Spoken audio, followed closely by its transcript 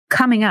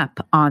Coming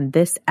up on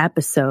this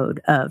episode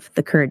of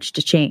The Courage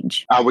to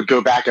Change. I would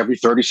go back every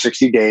 30,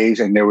 60 days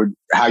and they would,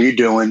 how you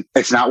doing?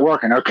 It's not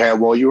working. Okay,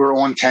 well, you were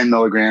on 10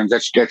 milligrams.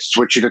 Let's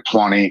switch you to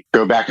 20.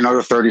 Go back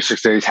another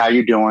 36 days. How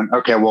you doing?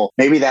 Okay, well,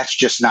 maybe that's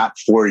just not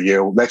for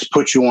you. Let's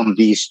put you on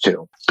these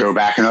two. Go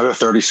back another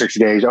 30, 60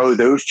 days. Oh,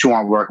 those two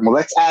aren't working. Well,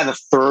 let's add a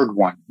third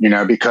one,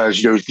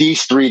 because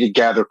these three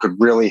together could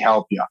really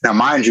help you. Now,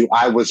 mind you,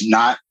 I was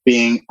not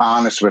being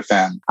honest with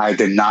them. I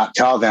did not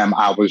tell them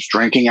I was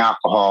drinking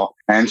alcohol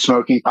and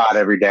smoking pot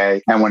every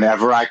day. And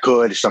whenever I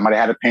could, if somebody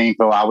had a pain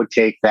pill, I would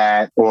take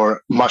that,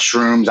 or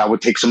mushrooms. I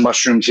would take some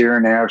mushrooms here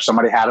and there. If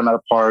somebody had them at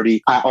a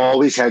party, I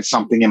always had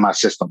something in my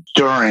system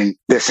during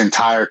this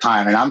entire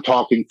time. And I'm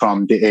talking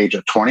from the age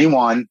of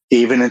 21,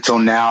 even until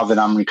now that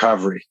I'm in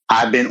recovery.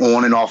 I've been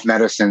on and off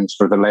medicines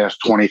for the last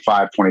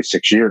 25,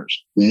 26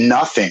 years.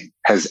 Nothing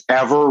has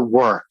ever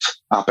worked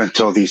up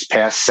until these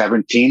past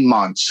 17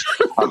 months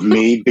of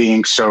me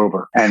being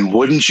sober. And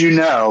wouldn't you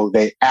know,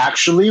 they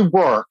actually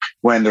work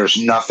when there's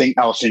nothing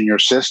else in your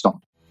system.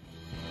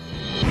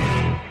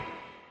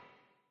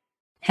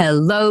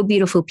 Hello,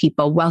 beautiful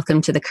people.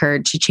 Welcome to the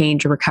Courage to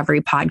Change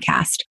Recovery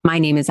podcast. My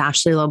name is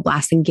Ashley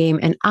Lowe-Blassingame,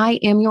 and I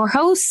am your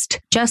host.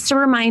 Just a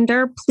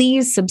reminder,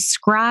 please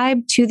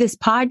subscribe to this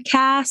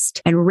podcast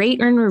and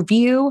rate and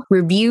review.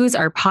 Reviews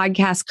are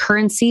podcast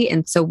currency,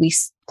 and so we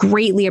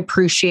greatly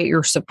appreciate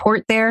your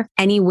support there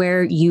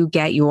anywhere you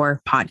get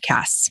your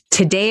podcasts.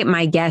 Today,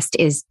 my guest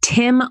is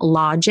Tim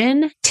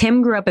Lodgen.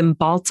 Tim grew up in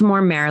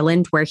Baltimore,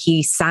 Maryland, where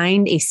he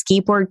signed a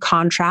skateboard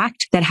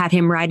contract that had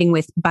him riding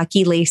with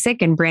Bucky Lasik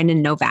and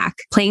Brandon Novak.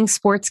 Playing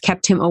sports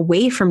kept him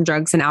away from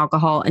drugs and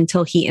alcohol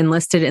until he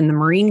enlisted in the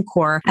Marine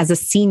Corps as a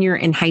senior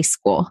in high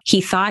school.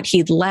 He thought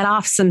he'd let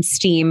off some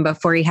steam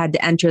before he had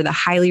to enter the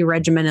highly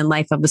regimented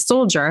life of a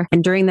soldier.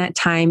 And during that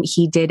time,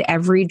 he did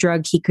every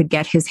drug he could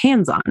get his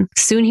hands on.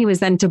 Soon he was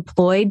then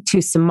deployed to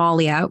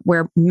Somalia,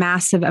 where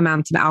massive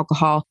amounts of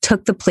alcohol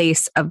took the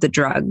place of the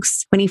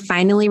drugs. When he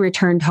finally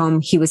returned home,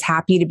 he was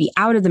happy to be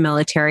out of the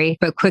military,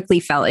 but quickly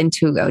fell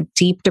into a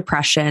deep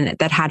depression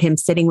that had him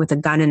sitting with a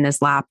gun in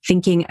his lap,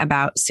 thinking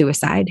about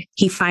suicide.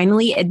 He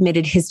finally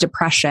admitted his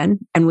depression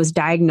and was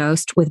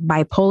diagnosed with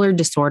bipolar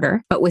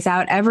disorder, but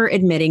without ever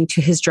admitting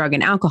to his drug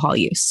and alcohol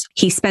use.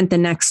 He spent the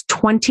next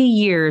 20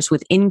 years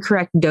with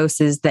incorrect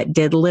doses that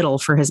did little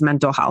for his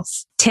mental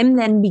health. Tim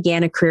then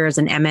began a career as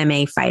an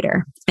MMA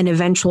fighter. An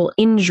eventual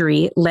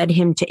injury led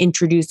him to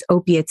introduce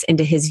opiates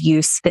into his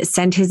use that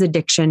sent his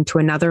addiction to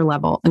another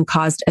level and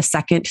caused a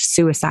second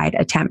suicide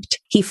attempt.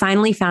 He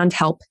finally found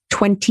help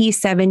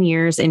 27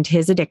 years into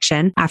his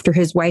addiction after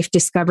his wife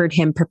discovered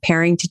him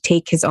preparing to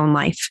take his own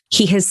life.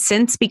 He has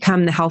since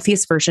become the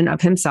healthiest version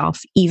of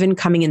himself, even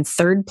coming in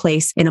third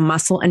place in a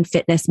muscle and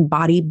fitness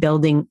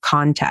bodybuilding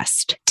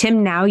contest.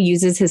 Tim now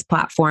uses his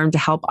platform to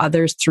help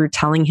others through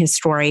telling his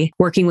story,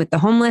 working with the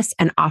homeless,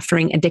 and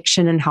offering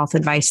addiction and health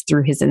advice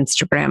through his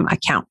Instagram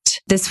account.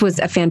 This was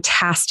a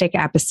fantastic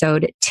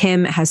episode.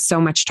 Tim has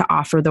so much to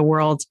offer the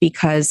world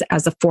because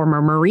as a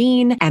former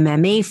Marine,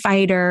 MMA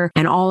fighter,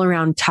 and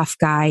all-around tough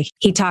guy,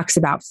 he talks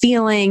about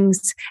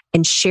feelings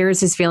and shares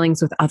his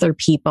feelings with other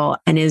people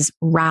and is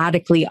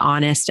radically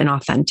honest and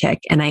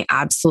authentic. And I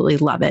absolutely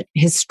love it.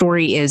 His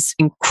story is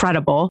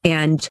incredible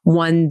and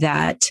one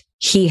that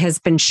he has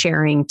been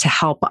sharing to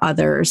help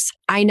others.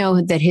 I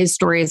know that his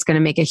story is going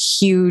to make a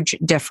huge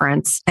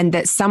difference and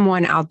that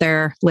someone out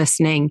there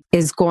listening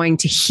is going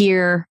to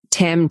hear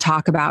Tim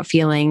talk about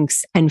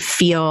feelings and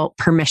feel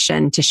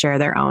permission to share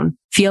their own.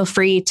 Feel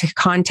free to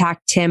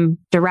contact Tim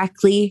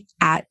directly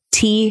at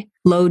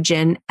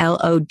Lodgen,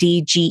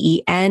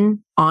 Lodgen,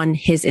 on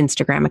his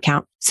Instagram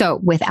account. So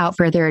without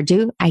further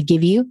ado, I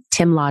give you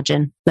Tim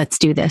Lodgen. Let's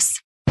do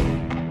this.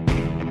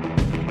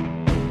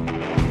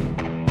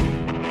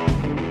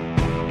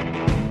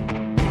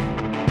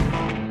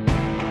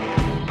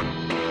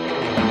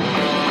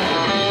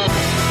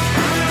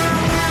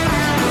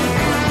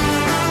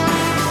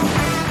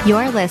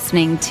 You're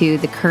listening to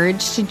The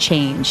Courage to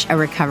Change, a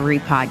recovery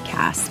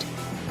podcast.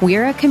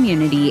 We're a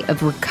community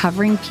of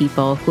recovering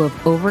people who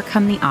have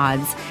overcome the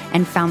odds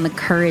and found the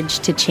courage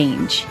to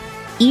change.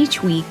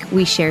 Each week,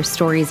 we share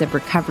stories of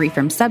recovery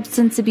from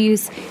substance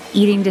abuse,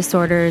 eating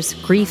disorders,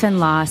 grief and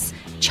loss,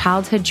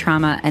 childhood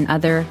trauma, and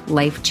other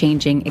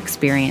life-changing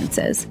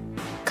experiences.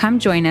 Come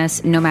join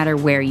us no matter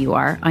where you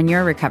are on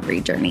your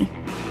recovery journey.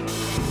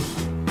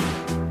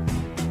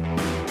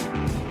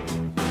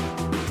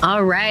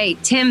 All right,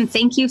 Tim,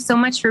 thank you so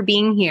much for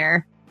being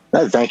here.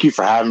 Thank you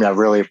for having me. I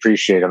really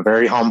appreciate it. I'm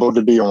very humbled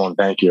to be on.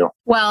 Thank you.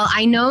 Well,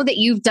 I know that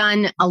you've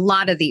done a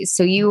lot of these,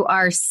 so you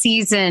are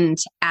seasoned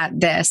at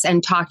this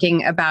and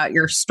talking about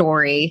your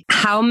story.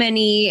 How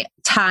many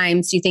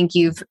times do you think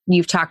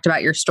you've talked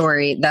about your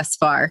story thus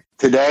far?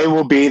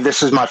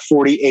 This is my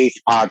 48th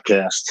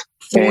podcast.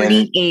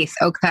 48th,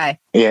 okay.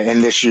 Yeah,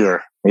 in this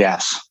year,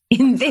 yes.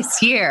 In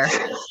this year.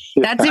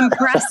 That's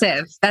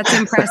impressive. That's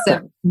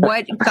impressive.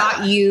 What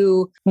got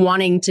you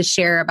wanting to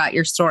share about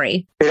your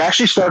story? It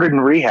actually started in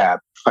rehab.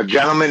 a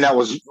gentleman that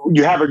was,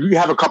 you have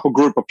a couple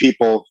group of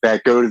people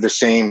that go to the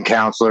same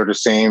counselor, the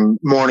same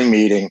morning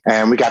meeting,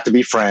 and we got to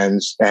be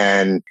friends.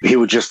 And he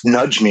would just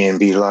nudge me and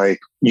be like,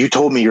 you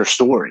told me your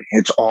story.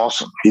 It's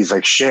awesome. He's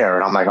like, share.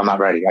 And I'm like, I'm not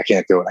ready. I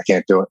can't do it. I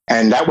can't do it.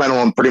 And that went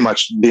on pretty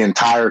much the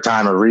entire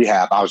time of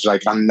rehab. I was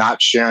like, I'm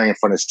not sharing in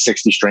front of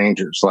 60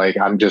 strangers. Like,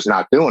 I'm just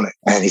not doing it.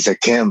 And he's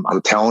like, Tim,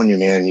 I'm telling you,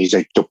 man. He's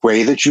like, the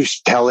way that you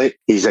tell it,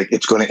 he's like,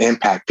 it's going to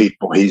impact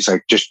people. He's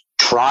like, just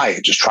try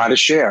it. Just try to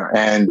share.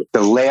 And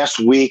the last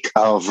week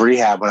of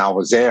rehab, when I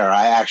was there,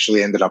 I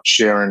actually ended up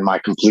sharing my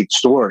complete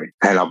story.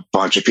 And a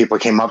bunch of people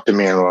came up to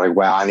me and were like,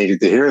 wow, I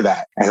needed to hear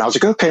that. And I was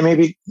like, okay,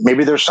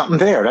 maybe there's something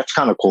there. That's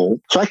kind of cool.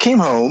 So I came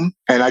home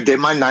and I did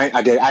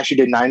actually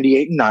did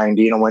 98 and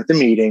 90, and I went to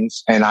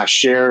meetings and I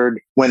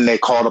shared when they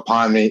called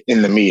upon me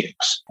in the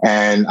meetings.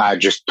 And I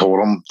just told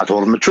them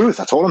the truth.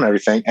 I told them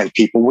everything. And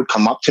people would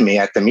come up to me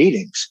at the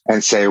meetings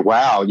and say,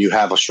 wow, you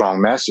have a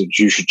strong message.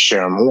 You should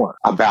share more.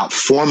 About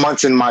 4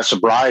 months in my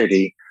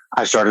sobriety,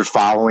 I started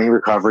following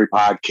recovery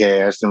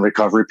podcasts and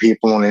recovery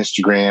people on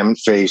Instagram and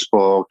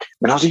Facebook.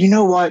 And I was like, you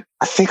know what?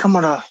 I think I'm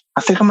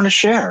going to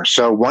share.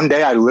 So one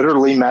day I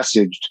literally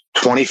messaged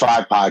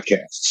 25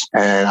 podcasts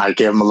and I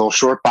gave them a little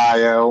short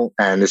bio.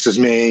 And this is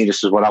me.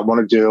 This is what I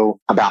want to do.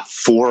 About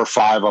 4 or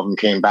 5 of them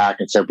came back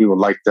and said, we would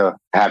like to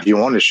have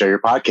you on to share your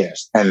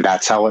podcast. And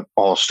that's how it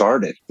all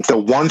started. The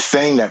one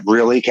thing that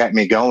really kept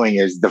me going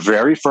is the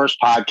very first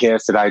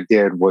podcast that I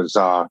did was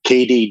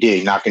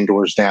KDD, Knocking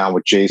Doors Down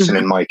with Jason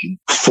and Mikey.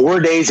 4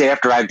 days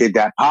after I did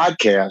that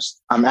podcast,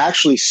 I'm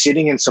actually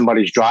sitting in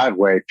somebody's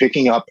driveway,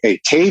 picking up a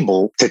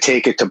table to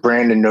take it to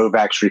Brandon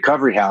Novak's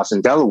recovery house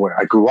in Delaware.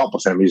 I grew up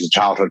with him. He's a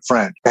childhood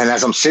friend. And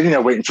as I'm sitting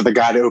there waiting for the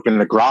guy to open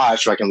the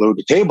garage so I can load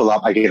the table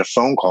up, I get a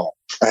phone call.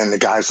 And the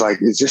guy's like,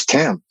 is this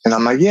Tim? And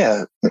I'm like,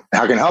 yeah,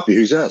 how can I help you?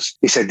 Who's this?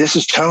 He said, this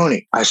is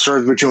Tony. I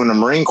served with you in the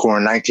Marine Corps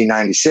in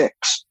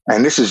 1996.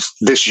 And this is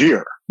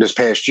this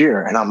past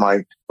year. And I'm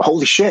like,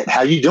 holy shit,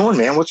 how you doing,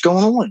 man? What's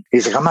going on?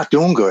 He's like, I'm not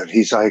doing good.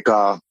 He's like,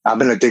 I've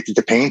been addicted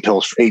to pain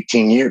pills for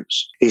 18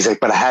 years. He's like,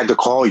 but I had to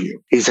call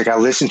you. He's like, I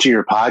listened to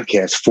your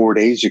podcast 4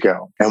 days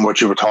ago and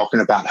what you were talking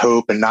about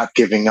hope and not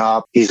giving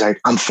up. He's like,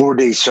 I'm 4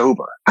 days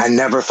sober. I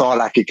never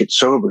thought I could get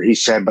sober. He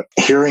said, but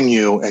hearing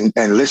you and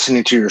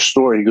listening to your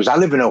story, he goes, I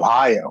live in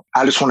Ohio.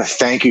 I just want to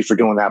thank you for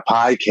doing that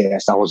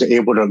podcast. I was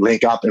able to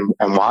link up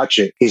and watch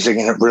it. He's like,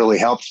 and it really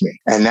helped me.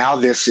 And now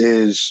this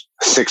is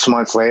 6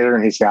 months later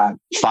and he's got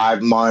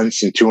 5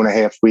 months and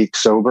 2.5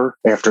 weeks sober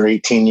after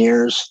 18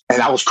 years.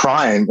 And I was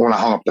crying when I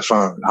hung up the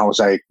phone. I was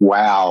like,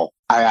 wow,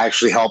 I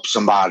actually helped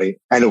somebody.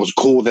 And it was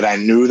cool that I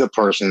knew the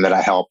person that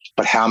I helped,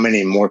 but how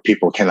many more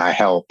people can I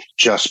help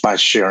just by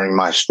sharing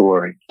my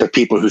story? The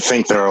people who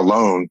think they're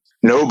alone,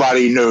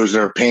 nobody knows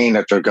their pain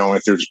that they're going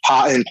through.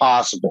 It's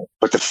impossible.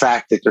 But the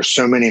fact that there's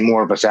so many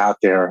more of us out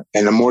there,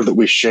 and the more that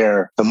we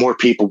share, the more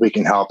people we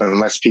can help and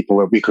less people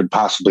that we could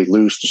possibly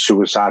lose to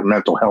suicide,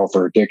 mental health,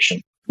 or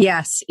addiction.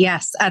 Yes.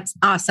 That's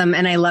awesome.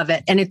 And I love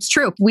it. And it's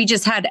true. We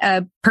just had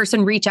a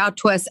person reach out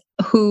to us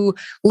who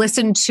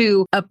listened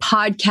to a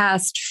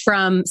podcast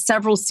from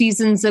several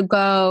seasons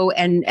ago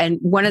and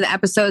one of the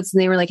episodes,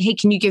 and they were like, hey,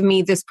 can you give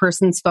me this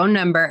person's phone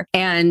number?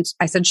 And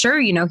I said, sure,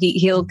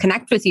 he'll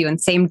connect with you.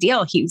 And same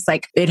deal. He was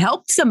like, it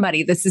helped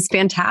somebody. This is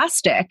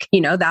fantastic.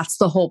 That's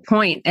the whole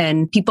point.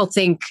 And people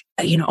think,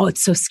 oh,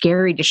 it's so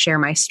scary to share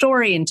my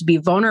story and to be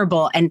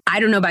vulnerable. And I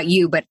don't know about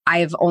you, but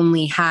I've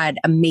only had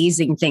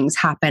amazing things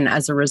happen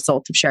as a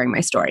result of sharing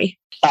my story.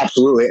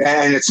 Absolutely.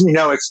 And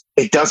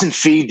it doesn't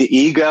feed the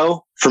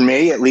ego, for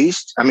me at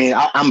least. I mean,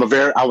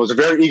 I was a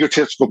very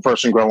egotistical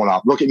person growing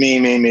up. Look at me,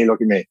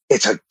 look at me.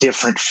 It's a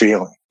different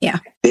feeling. Yeah.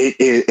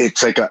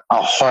 It's like a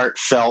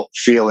heartfelt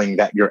feeling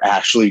that you're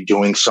actually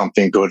doing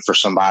something good for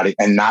somebody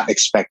and not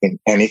expecting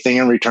anything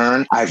in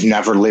return. I've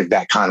never lived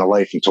that kind of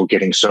life until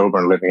getting sober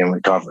and living in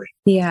recovery.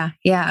 Yeah.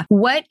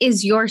 What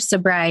is your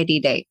sobriety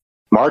date?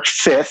 March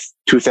 5th,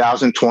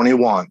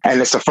 2021.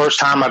 And it's the first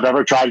time I've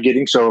ever tried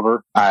getting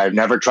sober. I've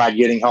never tried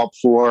getting help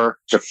for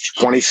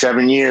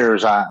 27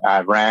 years.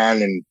 I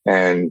ran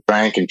and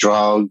drank and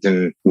drugged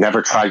and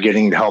never tried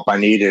getting the help I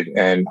needed.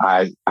 And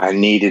I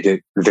needed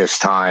it this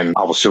time.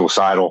 I was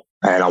suicidal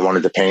and I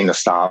wanted the pain to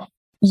stop.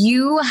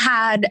 You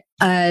had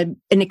an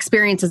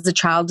experience as a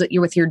child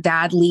with your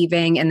dad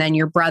leaving, and then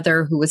your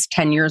brother, who was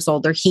 10 years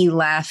older, he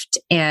left.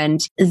 And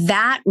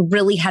that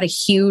really had a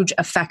huge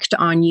effect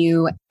on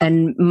you,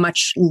 and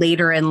much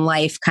later in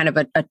life, kind of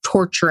a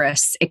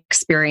torturous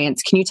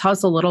experience. Can you tell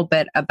us a little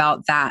bit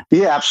about that?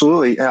 Yeah,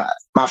 absolutely.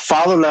 My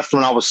father left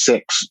when I was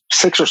 6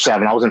 or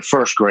 7. I was in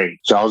first grade.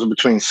 So I was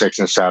between 6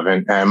 and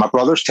 7. And my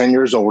brother's 10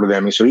 years older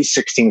than me. So he's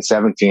 16,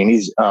 17.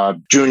 He's a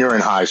junior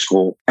in high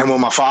school. And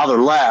when my father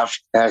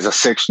left as a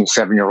 6 and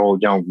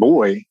 7-year-old young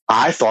boy,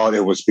 I thought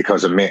it was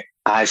because of me.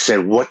 I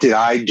said, what did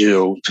I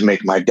do to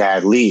make my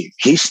dad leave?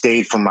 He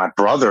stayed for my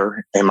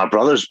brother, and my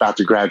brother's about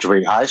to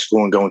graduate high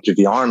school and go into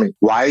the Army.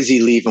 Why is he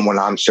leaving when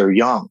I'm so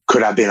young?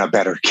 Could I have been a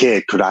better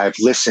kid? Could I have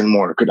listened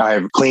more? Could I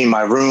have cleaned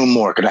my room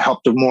more? Could I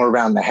help him more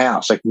around the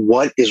house? Like,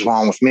 what is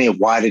wrong with me?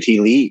 Why did he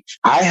leave?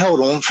 I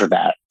held on for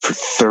that for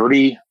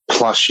 30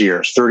 plus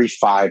years,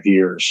 35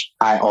 years,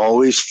 I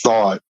always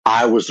thought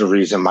I was the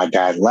reason my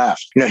dad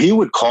left. He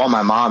would call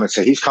my mom and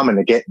say, he's coming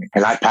to get me.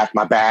 And I'd pack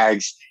my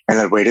bags and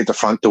I'd wait at the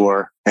front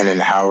door. And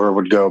an hour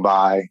would go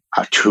by,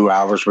 2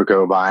 hours would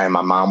go by, and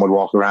my mom would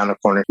walk around the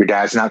corner. Your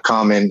dad's not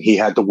coming. He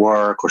had to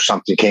work or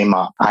something came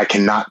up. I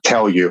cannot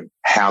tell you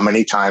how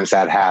many times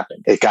that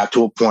happened. It got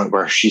to a point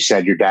where she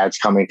said, your dad's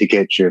coming to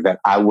get you, that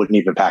I wouldn't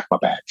even pack my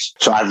bags.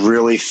 So I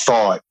really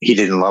thought he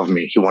didn't love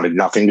me. He wanted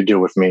nothing to do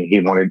with me.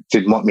 He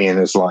didn't want me in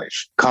his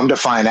life. Come to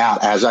find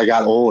out, as I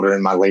got older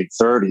in my late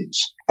 30s,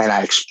 and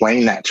I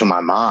explained that to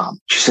my mom,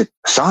 she said,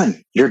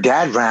 son, your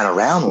dad ran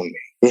around with me.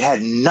 It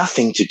had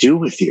nothing to do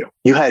with you.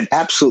 You had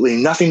absolutely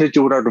nothing to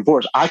do with our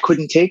divorce. I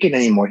couldn't take it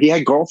anymore. He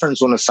had girlfriends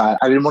on the side.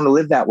 I didn't want to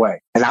live that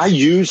way. And I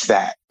used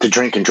that to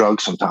drink and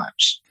drugs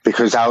sometimes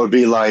because I would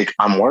be like,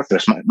 I'm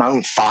worthless. My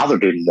own father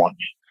didn't want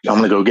me. I'm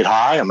going to go get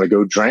high. I'm going to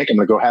go drink. I'm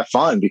going to go have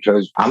fun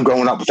because I'm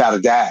growing up without a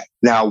dad.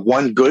 Now,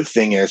 one good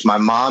thing is my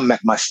mom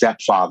met my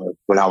stepfather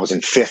when I was in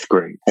 5th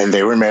grade, and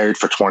they were married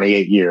for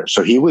 28 years.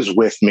 So he was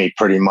with me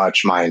pretty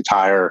much my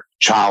entire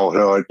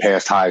childhood,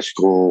 past high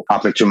school,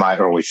 up into my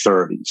early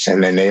 30s.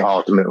 And then they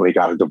ultimately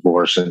got a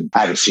divorce, and I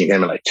haven't seen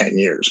him in like 10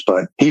 years.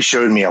 But he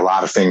showed me a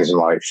lot of things in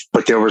life.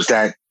 But there was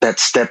that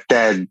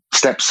stepdad,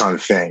 stepson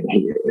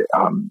thing.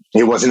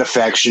 He wasn't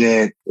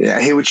affectionate.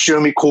 He would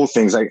show me cool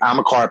things. Like, I'm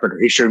a carpenter.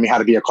 He showed me how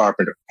to be a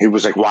carpenter. He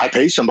was like, why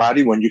pay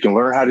somebody when you can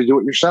learn how to do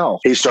it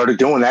yourself? He started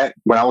doing that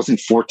when I was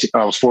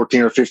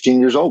 14 or 15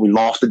 years old. We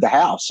lofted the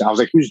house. I was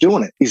like, who's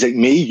doing it? He's like,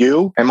 me,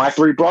 you, and my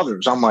 3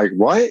 brothers. I'm like,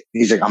 what?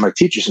 He's like, I'm going to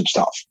teach you some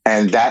stuff.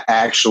 And that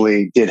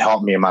actually did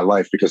help me in my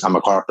life because I'm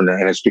a carpenter,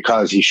 and it's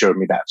because he showed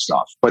me that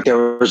stuff. But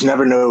there was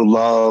never no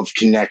love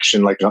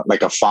connection like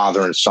a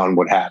father and son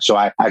would have. So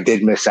I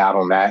did miss out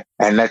on that.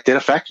 And that did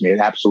affect me. It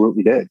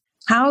absolutely did.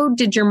 How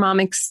did your mom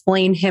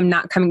explain him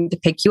not coming to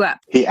pick you up?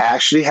 He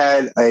actually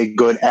had a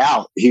good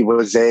out. He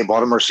was a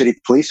Baltimore City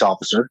police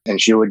officer,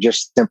 and she would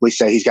just simply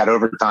say, he's got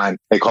overtime.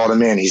 They called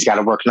him in. He's got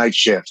to work night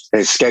shift.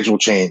 His schedule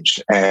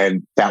changed.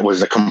 And that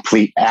was a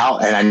complete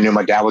out. And I knew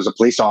my dad was a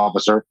police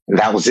officer. And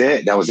that was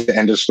it. That was the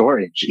end of the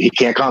story. He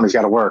can't come. He's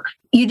got to work.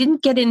 You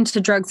didn't get into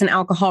drugs and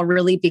alcohol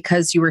really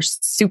because you were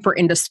super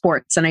into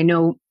sports. And I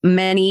know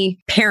many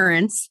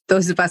parents,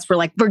 those of us were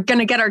like, we're going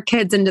to get our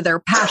kids into their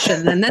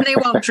passion and then they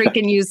won't drink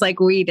and use like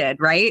we did,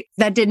 right?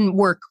 That didn't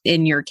work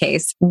in your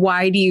case.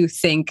 Why do you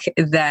think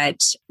that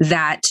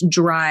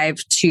drive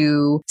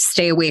to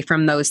stay away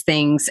from those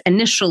things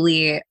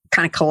initially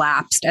kind of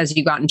collapsed as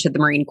you got into the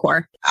Marine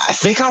Corps? I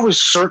think I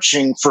was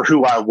searching for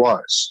who I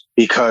was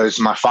because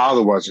my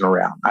father wasn't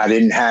around.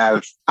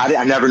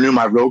 I never knew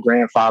my real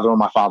grandfather on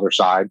my father's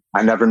side.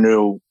 I never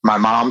knew my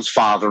mom's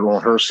father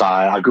on her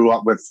side. I grew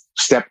up with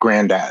step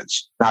granddads.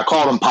 Now, I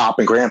called them Pop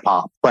and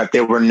Grandpop, but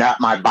they were not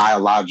my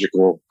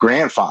biological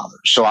grandfathers.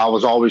 So I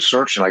was always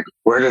searching, like,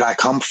 where did I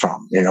come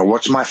from?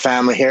 What's my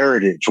family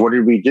heritage? What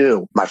did we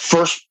do? My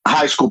first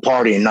high school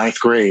party in 9th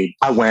grade,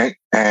 I went,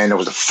 and it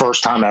was the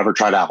first time I ever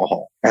tried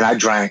alcohol. And I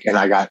drank and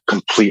I got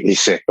completely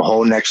sick. The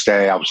whole next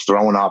day I was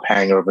throwing up,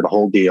 hangover, the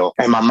whole deal.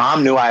 And my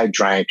mom knew I had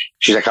drank.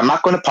 She's like, I'm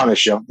not going to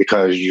punish you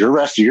because your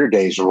rest of your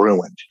day is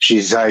ruined.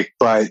 She's like,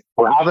 but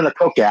we're having a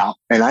cookout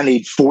and I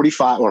need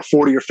 45 or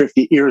 40 or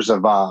 50 ears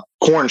of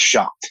corn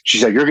shucked. She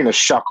said, you're going to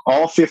shuck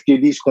all 50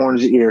 of these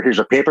corns a ear. Here's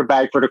a paper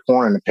bag for the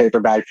corn and a paper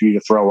bag for you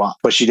to throw up.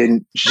 But she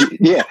didn't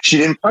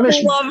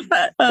punish me. I love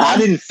that. I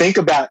didn't think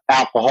about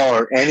alcohol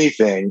or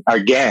anything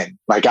again.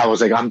 Like I was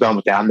like, I'm done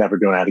with that. I'm never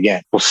doing that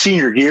again. Well,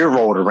 senior year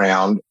rolled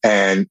around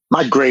and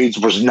my grades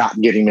was not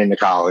getting me into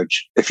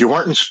college. If you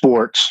weren't in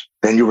sports,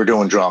 then you were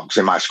doing drugs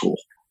in my school.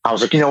 I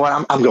was like, you know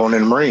what? I'm going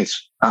in the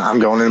Marines. I'm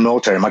going in the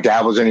military. My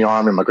dad was in the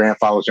Army. My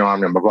grandfather was in the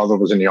Army. My brother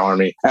was in the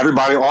Army.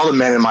 Everybody, all the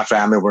men in my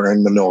family were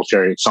in the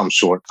military of some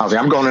sort. I was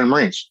like, I'm going in the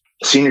Marines.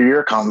 Senior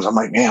year comes. I'm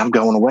like, man, I'm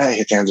going away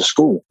at the end of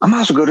school. I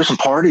might as well go to some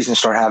parties and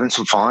start having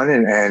some fun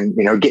and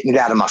getting it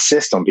out of my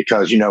system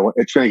because,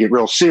 it's going to get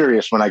real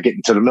serious when I get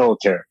into the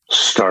military.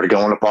 Started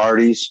going to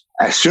parties.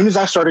 As soon as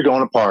I started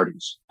going to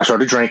parties, I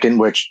started drinking,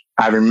 which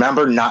I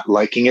remember not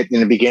liking it in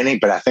the beginning,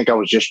 but I think I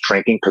was just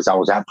drinking because I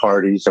was at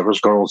parties. There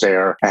was girls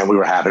there and we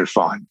were having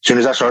fun. As soon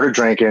as I started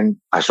drinking,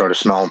 I started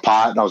smelling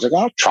pot and I was like,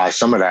 I'll try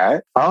some of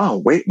that. Oh,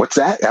 wait, what's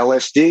that?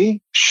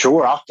 LSD?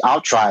 Sure,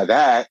 I'll try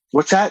that.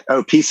 What's that?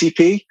 Oh,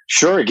 PCP?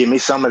 Sure, give me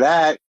some of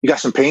that. You got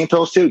some pain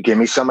pills too? Give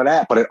me some of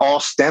that. But it all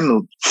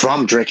stemmed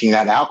from drinking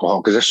that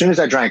alcohol. Because as soon as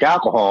I drank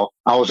alcohol,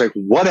 I was like,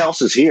 what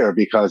else is here?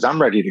 Because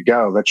I'm ready to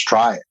go. Let's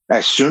try it.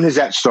 As soon as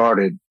that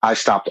started, I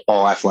stopped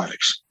all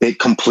athletics. It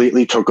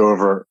completely took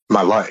over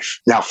my life.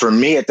 Now, for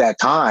me at that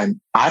time,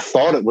 I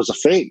thought it was a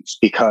phase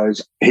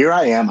because here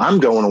I am. I'm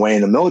going away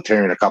in the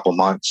military in a couple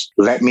months.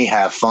 Let me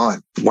have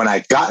fun. When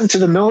I got into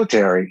the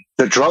military,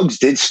 the drugs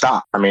did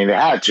stop. I mean, they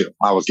had to.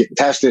 I was getting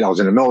tested. I was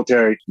in the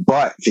military,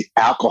 but the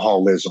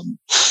alcoholism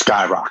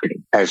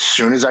skyrocketed. As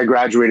soon as I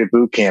graduated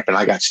boot camp and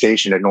I got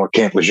stationed at North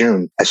Camp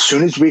Lejeune, as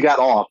soon as we got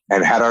off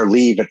and had our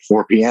leave at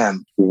 4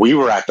 p.m., we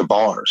were at the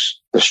bars,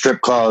 the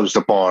strip clubs,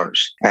 the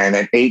bars. And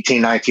at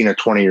 18, 19, or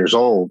 20 years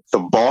old, the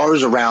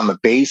bars around the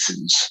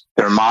bases,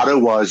 Their motto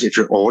was, if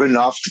you're old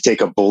enough to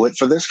take a bullet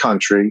for this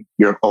country,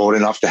 you're old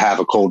enough to have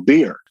a cold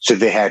beer. So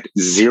they had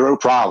zero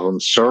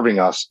problems serving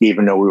us,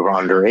 even though we were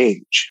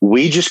underage.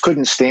 We just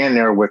couldn't stand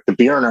there with the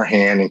beer in our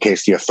hand in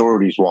case the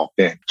authorities walked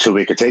in. So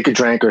we could take a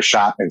drink or a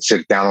shot and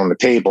sit down on the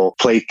table,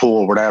 play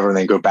pool, whatever, and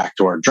then go back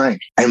to our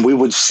drink. And we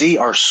would see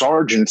our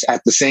sergeants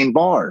at the same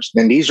bars.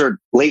 And these are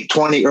late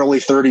 20, early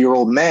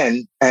 30-year-old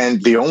men.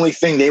 And the only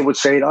thing they would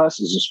say to us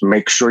is just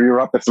make sure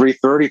you're up at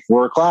 3:30,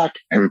 4 o'clock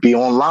and be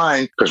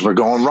online because we're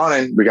going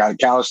running. We got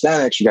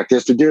calisthenics. We got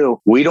this to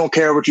do. We don't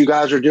care what you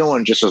guys are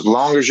doing. Just as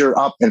long as you're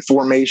up in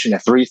formation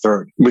at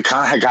 3:30, we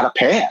kind of got a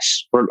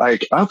pass. We're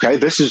like, okay,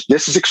 this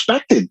is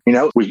expected. You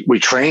know, we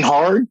train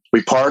hard,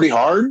 we party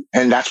hard,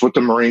 and that's what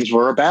the Marines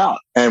were about.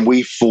 And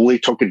we fully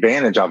took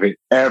advantage of it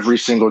every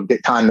single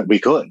time that we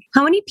could.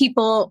 How many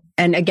people,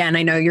 and again,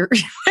 I know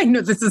I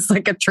know this is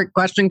like a trick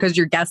question because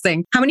you're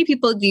guessing. How many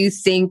people do you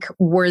think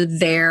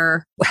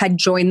had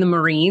joined the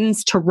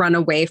Marines to run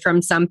away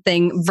from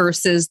something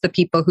versus the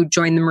people who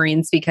joined the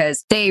Marines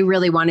because they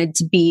really wanted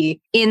to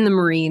be in the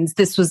Marines?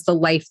 This was the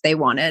life they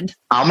wanted.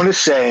 I'm going to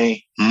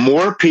say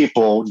more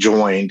people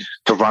joined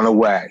to run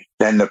away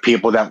than the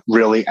people that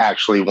really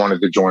actually wanted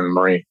to join the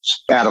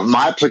Marines. Out of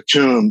my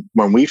platoon,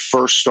 when we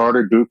first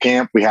started boot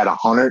camp, we had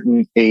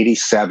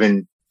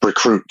 187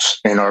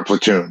 recruits in our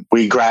platoon.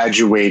 We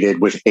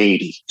graduated with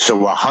 80. So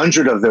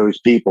 100 of those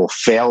people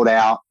failed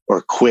out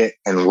or quit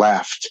and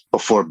left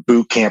before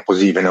boot camp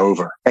was even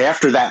over.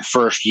 After that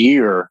first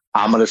year,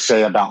 I'm going to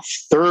say about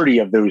 30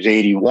 of those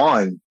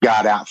 81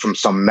 got out from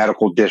some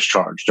medical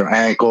discharge, their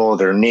ankle,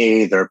 their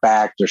knee, their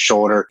back, their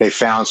shoulder. They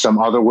found some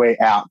other way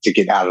out to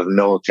get out of the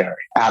military.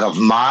 Out of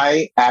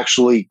my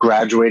actually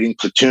graduating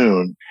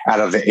platoon, out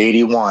of the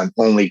 81,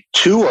 only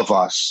 2 of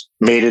us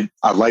made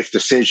a life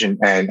decision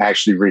and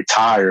actually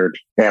retired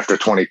after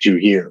 22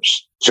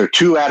 years. So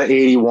 2 out of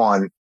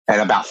 81. And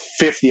about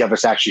 50 of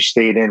us actually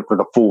stayed in for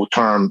the full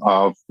term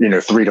of,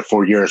 3 to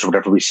 4 years, or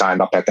whatever we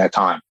signed up at that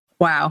time.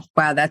 Wow.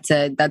 That's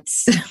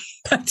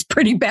that's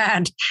pretty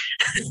bad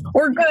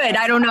or good.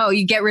 I don't know.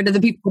 You get rid of the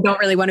people who don't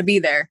really want to be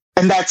there.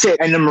 And that's it.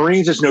 And the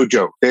Marines is no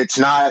joke. It's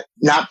not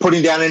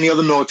putting down any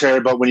other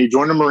military, but when you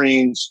join the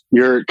Marines,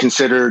 you're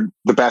considered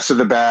the best of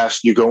the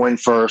best. You go in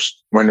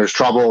first. When there's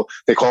trouble,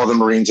 they call the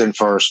Marines in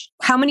first.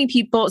 How many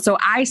people? So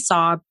I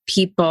saw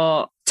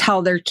people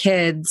tell their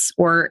kids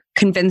or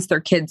convince their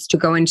kids to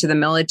go into the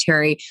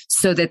military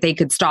so that they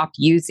could stop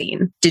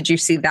using. Did you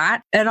see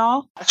that at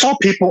all? I saw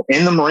people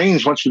in the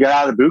Marines once we got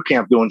out of boot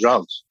camp doing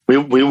drugs.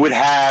 We would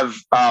have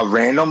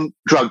random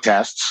drug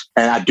tests.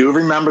 And I do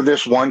remember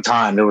this one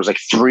time, there was like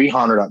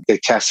 300. They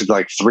tested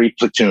like 3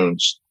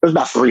 platoons. It was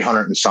about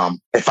 300 and some.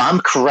 If I'm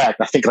correct,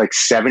 I think like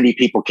 70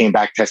 people came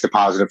back tested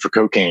positive for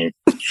cocaine.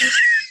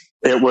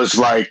 It was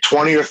like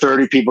 20 or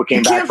 30 people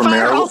came back from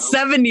marijuana. All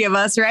 70 of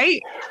us,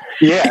 right?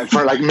 Yeah,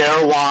 for like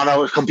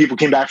marijuana. Some people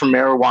came back from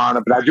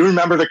marijuana. But I do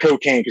remember the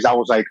cocaine because I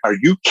was like, are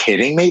you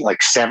kidding me?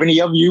 Like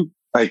 70 of you,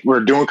 like we're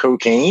doing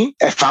cocaine?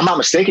 If I'm not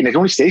mistaken, they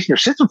only stationed your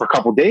system for a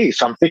couple of days.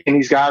 So I'm thinking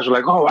these guys are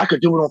like, oh, I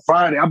could do it on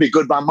Friday. I'll be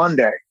good by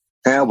Monday.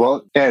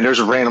 There's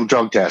a random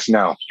drug test.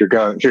 No, you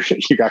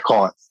got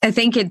caught. I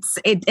think it's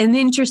an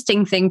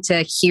interesting thing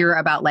to hear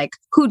about, like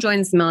who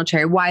joins the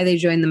military, why they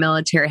join the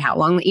military, how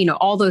long,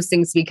 all those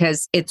things,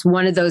 because it's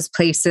one of those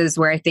places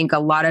where I think a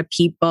lot of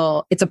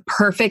people, it's a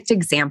perfect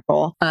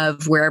example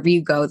of wherever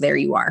you go, there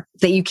you are,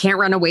 that you can't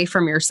run away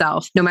from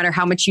yourself, no matter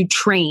how much you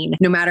train,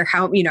 no matter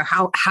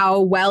how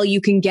well you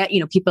can get,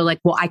 people are like,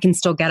 well, I can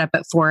still get up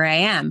at 4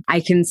 a.m.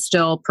 I can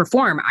still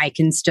perform. I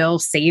can still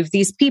save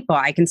these people.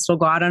 I can still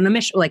go out on a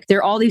mission. Like there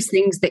are all these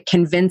things that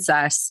convince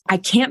us I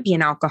can't be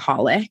an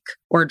alcoholic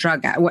or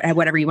drug,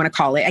 whatever you want to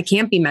call it. I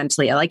can't be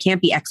mentally ill. I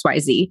can't be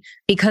XYZ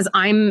because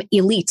I'm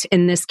elite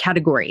in this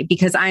category,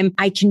 because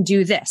I can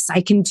do this.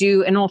 I can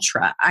do an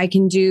ultra. I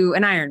can do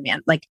an Ironman.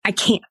 Like I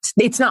can't.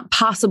 It's not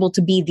possible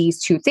to be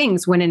these 2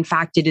 things when in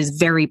fact it is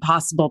very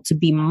possible to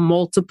be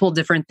multiple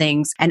different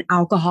things. And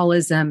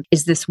alcoholism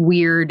is this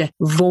weird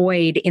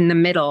void in the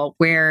middle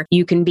where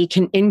you can be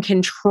in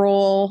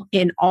control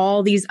in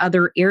all these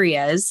other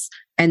areas.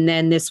 And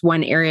then this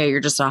one area, you're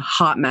just a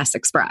hot mess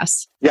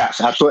express. Yes,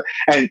 absolutely.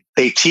 And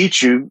they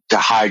teach you to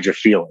hide your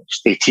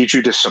feelings. They teach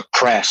you to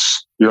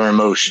suppress your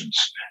emotions.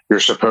 You're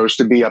supposed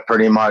to be a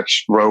pretty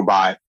much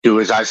robot. Do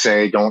as I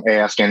say, don't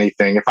ask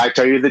anything. If I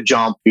tell you to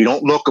jump, you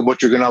don't look at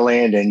what you're going to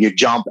land in. You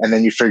jump and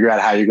then you figure out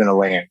how you're going to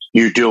land.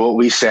 You do what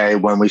we say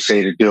when we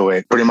say to do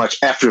it. Pretty much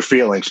F your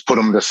feelings, put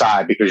them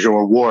aside because you're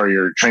a warrior.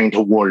 You're trained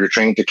to war. You're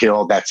trained to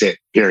kill. That's it.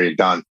 Period.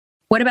 Done.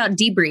 What about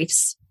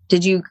debriefs?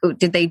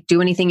 Did they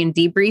do anything in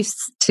debriefs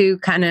to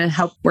kind of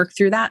help work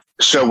through that?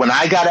 So when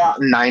I got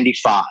out in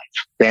 95,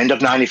 the end of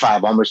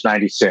 95, almost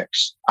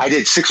 96, I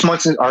did 6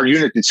 months our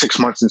unit did 6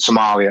 months in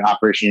Somalia,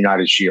 Operation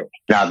United Shield.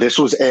 Now, this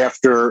was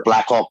after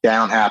Black Hawk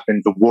Down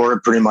happened. The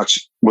war pretty much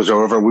was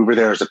over. We were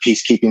there as a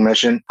peacekeeping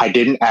mission. I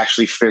didn't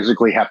actually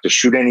physically have to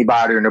shoot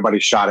anybody or nobody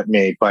shot at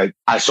me, but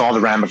I saw the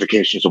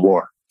ramifications of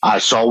war. I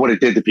saw what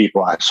it did to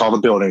people. I saw the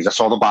buildings. I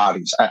saw the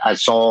bodies. I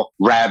saw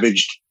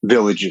ravaged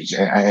villages,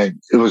 and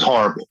it was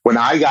horrible. When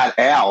I got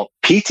out,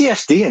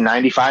 PTSD in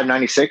 95,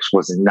 96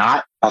 was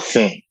not a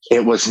thing.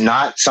 It was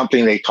not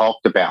something they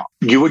talked about.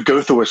 You would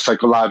go through a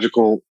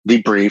psychological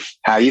debrief.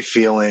 How you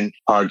feeling?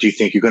 Or do you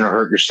think you're going to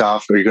hurt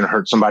yourself? Or you're going to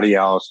hurt somebody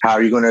else? How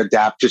are you going to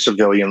adapt to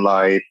civilian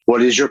life?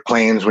 What is your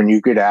plans when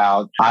you get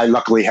out? I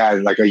luckily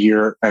had like a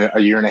year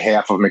and a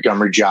half of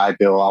Montgomery GI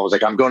Bill. I was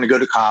like, I'm going to go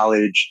to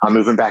college. I'm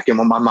moving back in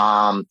with my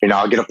mom.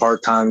 I'll get a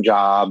part-time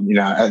job.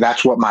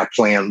 That's what my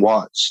plan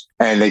was.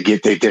 And they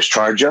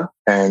discharge you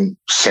and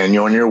send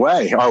you on your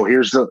way. Oh,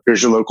 here's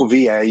your local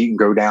VA. You can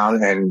go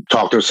down and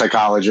talk to a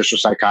psychologist or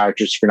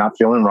psychiatrist if you're not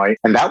feeling right.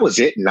 And that was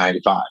it in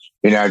 95.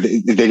 They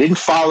didn't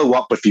follow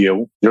up with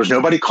you. There was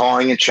nobody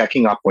calling and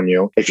checking up on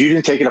you. If you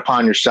didn't take it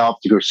upon yourself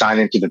to go sign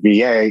into the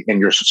VA in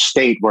your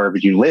state, wherever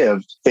you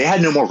lived, they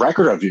had no more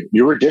record of you.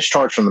 You were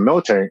discharged from the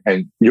military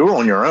and you were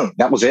on your own.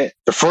 That was it.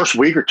 The first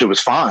week or two was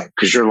fine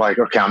because you're like,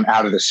 okay, I'm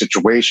out of this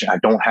situation. I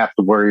don't have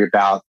to worry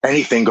about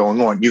anything going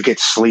on. You get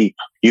sleep.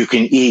 You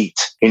can eat,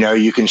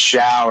 you can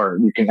shower,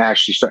 you can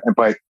actually start,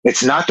 but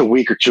it's not the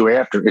week or two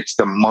after, it's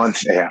the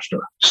month after.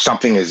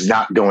 Something is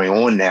not going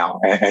on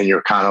now. And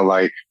you're kind of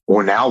like,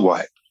 well, now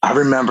what? I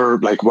remember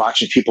like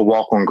watching people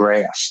walk on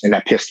grass and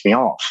that pissed me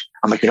off.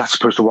 I'm like, you're not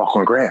supposed to walk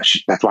on grass.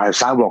 That's why the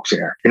sidewalk's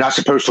there. You're not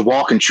supposed to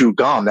walk and chew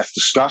gum. That's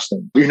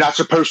disgusting. You're not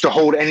supposed to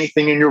hold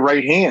anything in your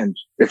right hand.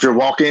 If you're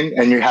walking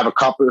and you have a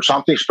cup or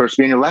something, it's supposed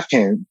to be in your left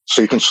hand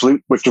so you can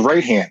salute with your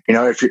right hand.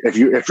 If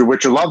you're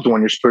with your loved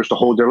one, you're supposed to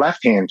hold their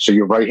left hand so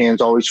your right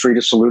hand's always free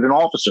to salute an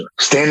officer.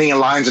 Standing in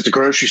lines at the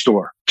grocery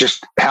store,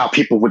 just how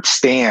people would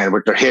stand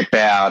with their hip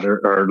out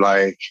or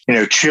like,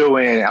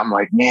 chewing. I'm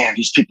like, man,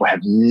 these people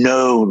have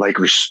no like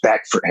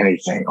respect for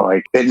anything.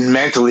 Like it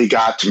mentally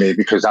got to me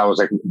because I was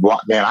like,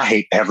 what, man, I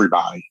hate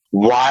everybody.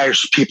 Why are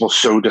people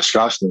so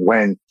disgusting?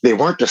 When they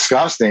weren't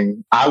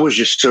disgusting, I was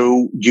just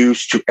so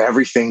used to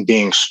everything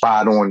being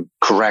spot on,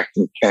 correct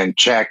and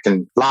checked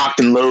and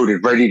locked and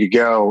loaded, ready to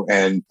go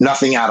and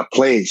nothing out of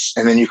place.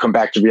 And then you come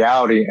back to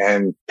reality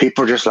and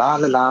people are just la,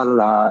 la, la, la,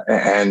 la.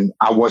 And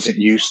I wasn't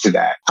used to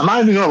that. I'm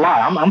not even going to lie.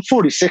 I'm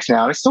 46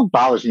 now and it still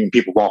bothers me when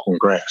people walk on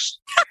grass.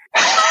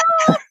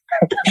 Of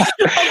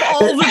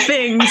all the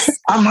things.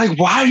 I'm like,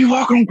 why are you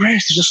walking on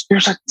grass?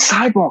 There's a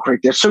sidewalk right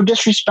there. It's so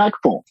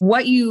disrespectful.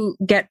 What you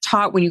get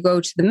taught when you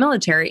go to the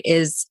military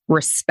is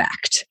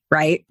respect,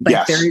 right? Like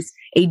yes. There's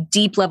a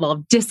deep level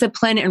of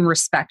discipline and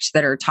respect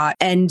that are taught.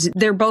 And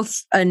they're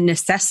both a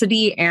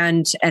necessity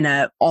and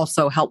a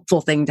also helpful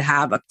thing to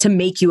have to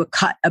make you a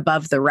cut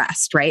above the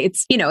rest, right?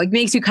 It's, it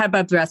makes you cut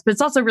above the rest, but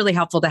it's also really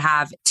helpful to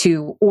have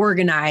to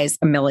organize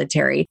a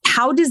military.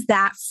 How does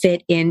that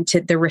fit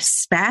into the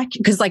respect?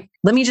 Because let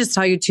me just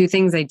tell you two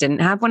things I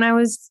didn't have when I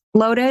was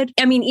loaded.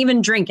 I mean,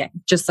 even drinking,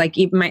 just like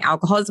even my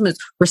alcoholism is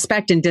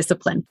respect and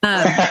discipline.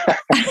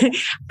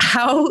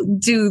 How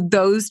do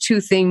those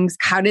two things,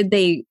 how did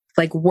they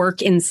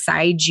work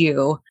inside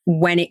you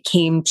when it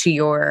came to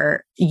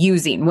your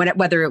using,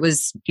 whether it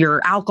was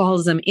your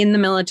alcoholism in the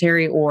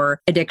military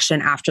or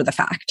addiction after the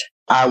fact?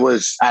 I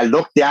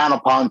looked down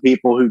upon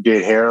people who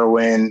did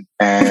heroin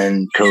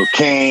and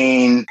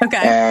cocaine.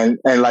 Okay.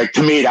 And like,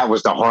 to me, that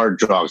was the hard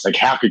drugs. Like,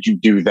 how could you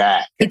do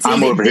that? Is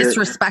it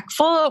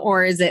disrespectful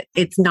or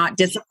it's not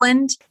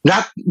disciplined?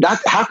 Not,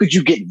 how could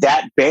you get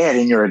that bad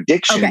in your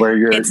addiction where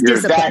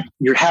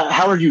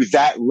how are you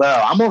that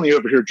low? I'm only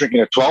over here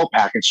drinking a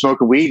 12-pack and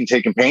smoking weed and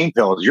taking pain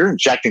pills. You're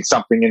injecting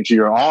something into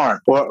your arm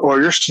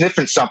or you're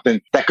sniffing something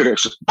that could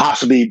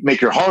possibly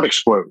make your heart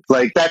explode.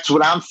 Like, that's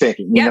what I'm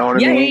thinking. You know what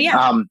I mean?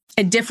 Yeah.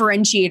 A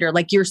differentiator,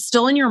 like you're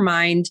still in your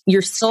mind.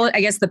 You're still,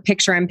 I guess the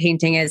picture I'm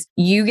painting is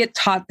you get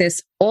taught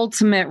this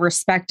ultimate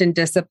respect and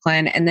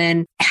discipline. And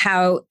then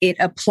how it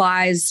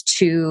applies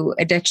to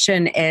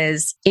addiction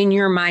is in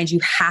your mind, you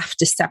have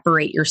to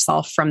separate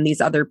yourself from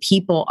these other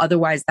people.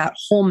 Otherwise, that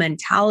whole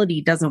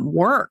mentality doesn't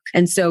work.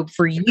 And so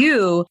for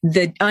you,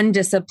 the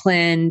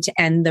undisciplined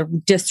and the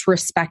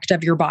disrespect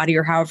of your body,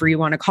 or however you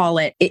want to call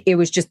it, it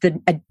was just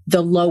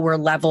the lower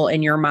level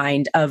in your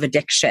mind of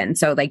addiction.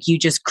 So like you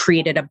just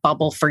created a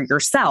bubble for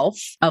yourself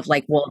of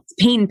like, well, it's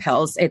pain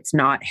pills, it's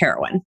not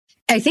heroin.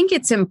 I think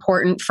it's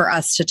important for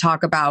us to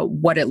talk about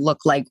what it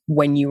looked like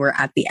when you were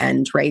at the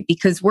end, right?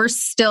 Because we're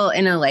still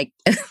in a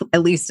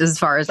at least as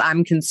far as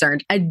I'm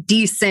concerned,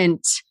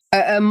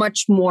 a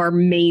much more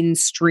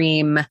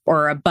mainstream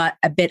or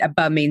a bit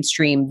above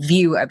mainstream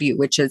view of you,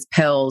 which is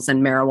pills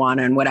and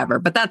marijuana and whatever.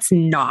 But that's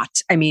not,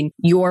 I mean,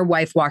 your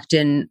wife walked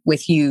in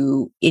with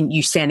you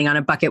standing on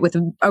a bucket with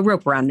a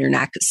rope around your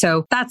neck.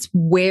 So that's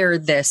where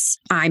this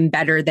I'm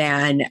better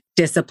than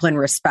discipline,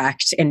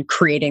 respect, and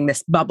creating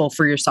this bubble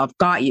for yourself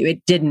got you.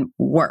 It didn't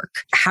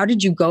work. How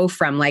did you go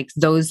from like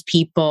those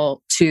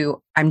people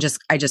to I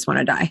just want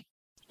to die?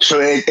 So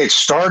it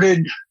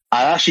started,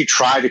 I actually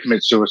tried to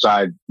commit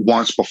suicide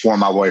once before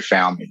my wife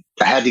found me.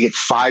 I had to get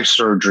 5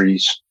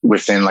 surgeries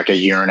within like a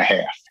year and a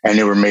half. And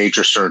they were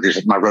major surgeries,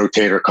 like my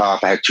rotator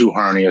cuff. I had 2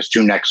 hernias,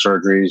 2 neck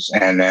surgeries.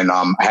 And then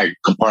I had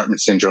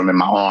compartment syndrome in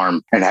my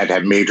arm and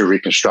had major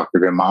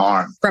reconstructive in my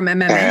arm. From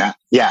MMA?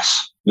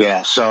 Yes.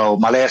 Yeah. So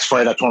my last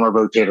fight, I tore my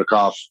rotator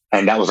cuff,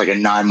 and that was like a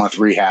 9-month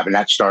rehab. And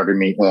that started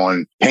me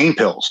on pain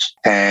pills.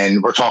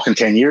 And we're talking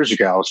 10 years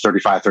ago. I was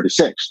 35,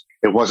 36.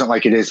 It wasn't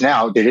like it is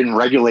now. They didn't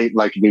regulate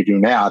like they do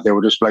now. They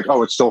were just like,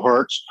 oh, it still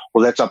hurts.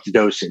 Well, let's up the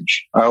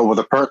dosage. Oh, well,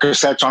 the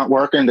Percocets aren't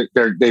working.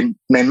 They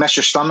may mess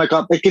your stomach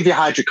up. They give you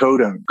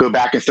hydrocodone. Go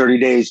back in 30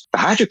 days. The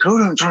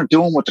hydrocodones aren't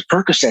doing what the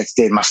Percocets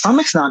did. My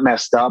stomach's not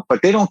messed up,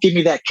 but they don't give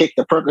me that kick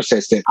the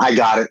Percocets did. I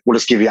got it. We'll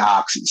just give you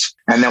oxys.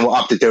 And then we'll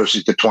up the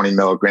dosage to 20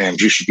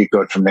 milligrams. You should be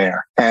good from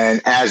there.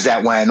 And as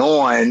that went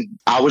on,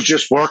 I was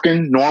just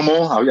working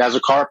normal as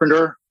a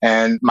carpenter.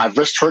 And my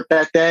wrist hurt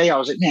that day. I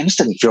was like, man, this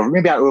doesn't feel right.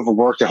 Maybe I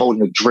overworked it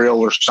holding a drill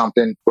or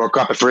something. Woke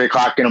up at 3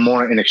 o'clock in the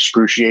morning in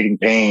excruciating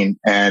pain.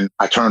 And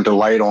I turned the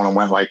light on and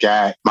went like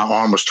that. My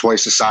arm was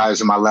twice the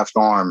size of my left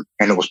arm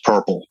and it was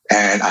purple.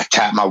 And I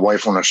tapped my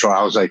wife on the shoulder.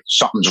 I was like,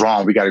 something's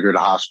wrong. We got to go to the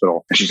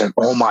hospital. And she said,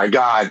 oh my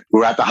God,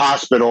 we're at the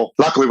hospital.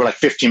 Luckily, we're like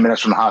 15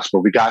 minutes from the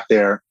hospital. We got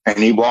there and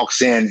he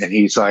walks in and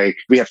he's like,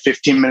 we have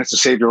 15 minutes to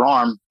save your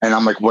arm. And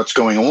I'm like, what's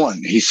going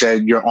on? He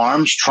said, your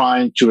arm's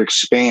trying to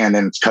expand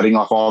and it's cutting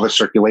off all the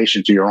circulation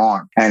to your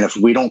arm. And if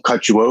we don't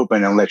cut you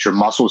open and let your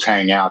muscles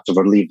hang out to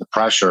relieve the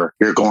pressure,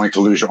 you're going to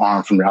lose your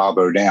arm from your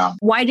elbow down.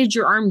 Why did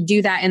your arm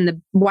do that?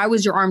 Why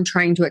was your arm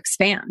trying to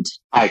expand?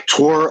 I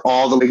tore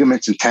all the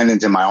ligaments and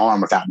tendons in my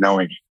arm without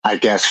knowing it. I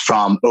guess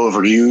from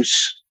overuse,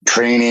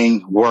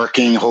 training,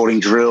 working, holding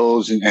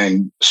drills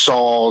and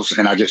saws,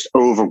 and I just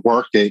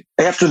overworked it.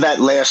 After that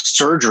last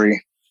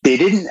surgery, they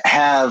didn't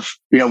have,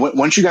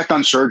 once you got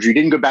done surgery, you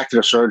didn't go back to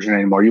the surgeon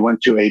anymore. You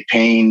went to a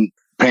pain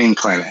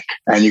clinic,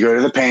 and you go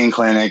to the pain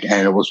clinic,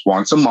 and it was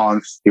once a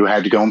month. You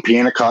had to go and pee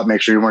in a cup,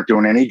 make sure you weren't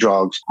doing any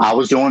drugs. I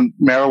was doing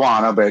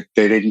marijuana, but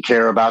they didn't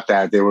care about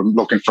that. They were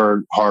looking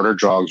for harder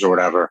drugs or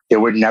whatever. It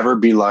would never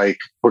be like,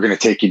 we're going to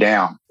take you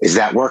down. Is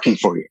that working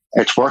for you?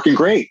 It's working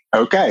great.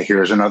 Okay,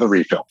 here's another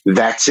refill.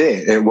 That's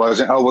it. It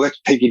wasn't, oh, well, let's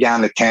take you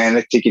down to 10.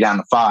 Let's take you down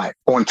to 5.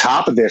 On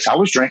top of this, I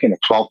was drinking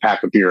a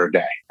 12-pack of beer a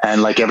day.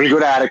 And like every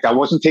good addict, I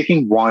wasn't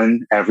taking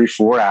one every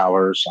 4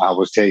 hours. I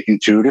was taking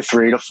 2 to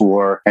 3 to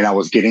 4. And I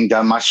was getting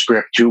done my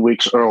script 2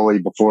 weeks early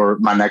before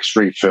my next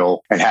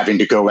refill and having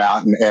to go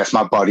out and ask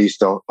my buddies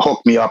to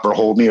hook me up or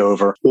hold me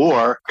over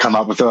or come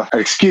up with an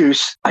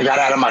excuse. I got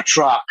out of my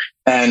truck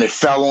and it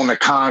fell on the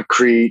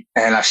concrete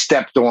and I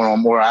stepped on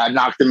them or I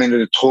knocked them into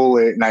the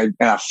toilet and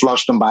I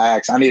flushed them by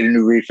accident. I need a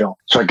new refill.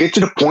 So I get to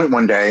the point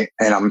one day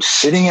and I'm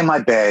sitting in my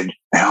bed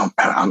and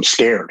I'm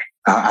scared.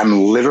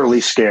 I'm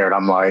literally scared.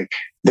 I'm like,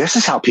 this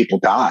is how people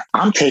die.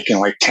 I'm taking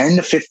like 10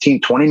 to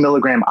 15, 20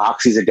 milligram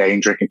oxys a day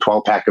and drinking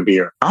 12-pack of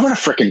beer. I'm going to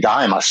freaking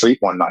die in my sleep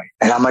one night.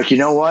 And I'm like, you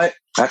know what?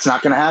 That's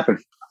not going to happen.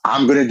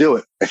 I'm going to do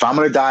it. If I'm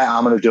going to die,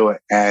 I'm going to do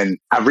it. And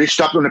I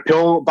reached up in the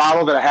pill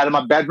bottle that I had in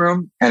my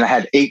bedroom and I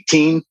had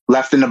 18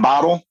 left in the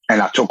bottle.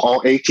 And I took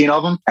all 18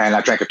 of them and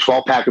I drank a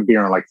 12-pack of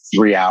beer in like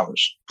 3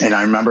 hours. And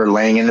I remember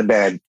laying in the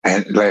bed.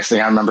 And the last thing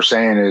I remember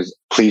saying is,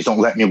 please don't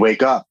let me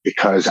wake up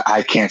because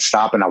I can't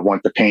stop and I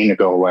want the pain to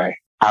go away.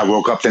 I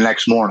woke up the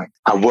next morning.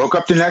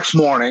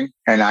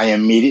 And I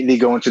immediately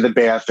go into the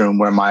bathroom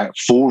where my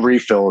full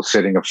refill is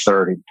sitting of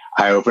 30.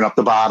 I open up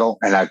the bottle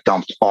and I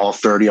dumped all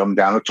 30 of them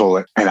down the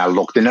toilet. And I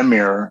looked in the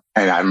mirror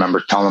and I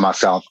remember telling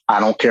myself, I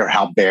don't care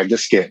how bad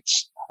this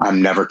gets.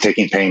 I'm never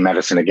taking pain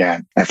medicine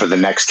again. And for the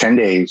next 10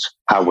 days,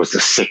 I was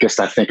the sickest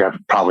I think I've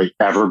probably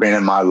ever been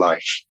in my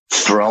life.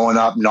 Throwing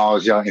up,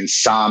 nausea,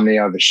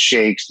 insomnia, the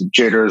shakes, the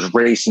jitters,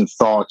 racing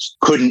thoughts,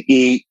 couldn't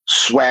eat,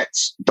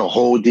 sweats, the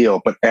whole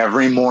deal. But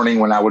every morning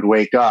when I would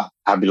wake up,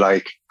 I'd be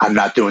like, I'm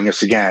not doing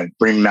this again.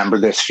 Remember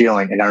this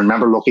feeling. And I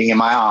remember looking in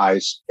my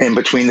eyes in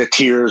between the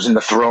tears and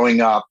the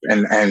throwing up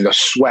and the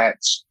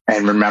sweats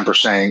and remember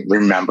saying,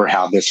 remember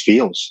how this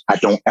feels. I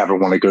don't ever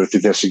want to go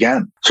through this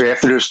again. So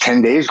after those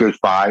 10 days goes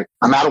by,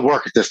 I'm out of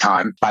work at this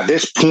time. By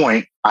this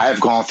point, I have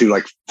gone through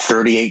like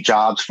 38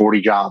 jobs,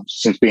 40 jobs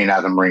since being out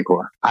of the Marine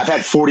Corps. I've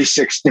had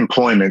 46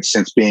 employments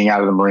since being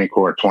out of the Marine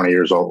Corps at 20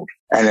 years old.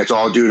 And it's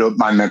all due to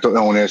my mental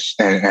illness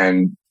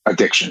and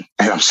addiction.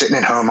 And I'm sitting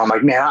at home. I'm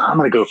like, man, I'm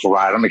going to go for a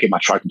ride. I'm going to get my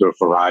truck and go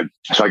for a ride.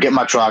 So I get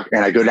my truck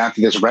and I go down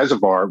to this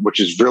reservoir,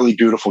 which is really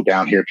beautiful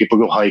down here. People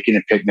go hiking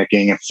and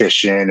picnicking and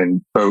fishing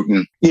and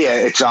boating. Yeah,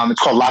 it's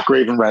called Loch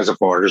Raven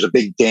Reservoir. There's a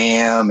big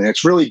dam and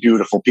it's really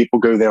beautiful. People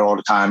go there all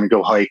the time and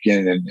go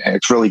hiking and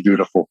it's really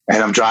beautiful.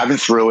 And I'm driving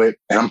through it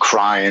and I'm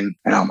crying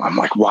and I'm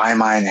like, why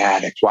am I an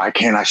addict? Why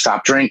can't I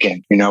stop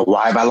drinking?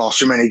 Why have I lost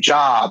so many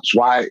jobs?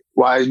 Why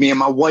is me and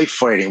my wife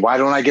fighting? Why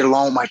don't I get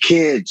along with my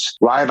kids?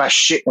 Why have I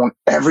shit on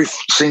every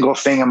single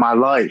thing in my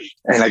life?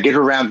 And I get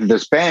around to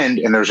this bend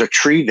and there's a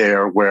tree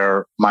there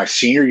where my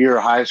senior year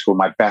of high school,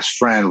 my best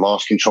friend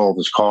lost control of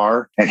his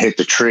car and hit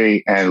the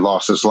tree and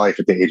lost his life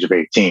at the age of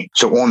 18.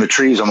 So on the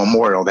tree is a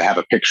memorial. They have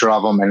a picture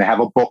of him and they have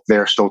a book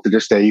there still to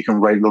this day. You can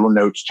write little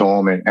notes to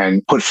him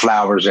and put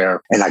flowers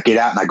there. And I get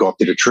out and I go up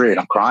to the tree and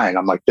I'm crying.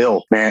 I'm like,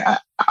 Bill, man,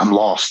 I'm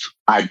lost.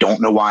 I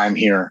don't know why I'm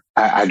here.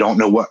 I don't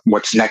know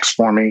what's next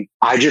for me.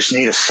 I just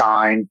need a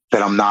sign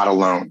that I'm not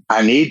alone.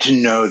 I need to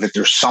know that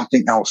there's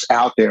something else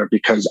out there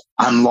because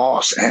I'm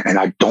lost and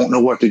I don't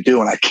know what to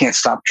do and I can't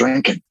stop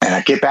drinking. And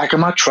I get back in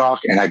my truck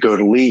and I go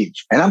to leave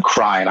and I'm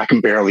crying. I can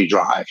barely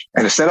drive.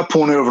 And instead of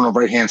pulling over on the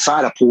right-hand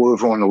side, I pull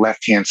over on the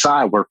left-hand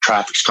side where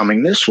traffic's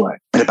coming this way.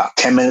 And about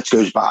 10 minutes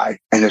goes by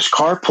and this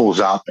car pulls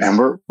up and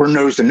we're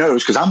nose to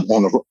nose because I'm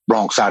on the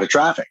wrong side of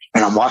traffic.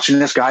 And I'm watching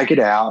this guy get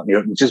out. He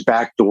opens his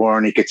back door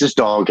and he gets his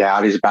dog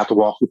out. He's about to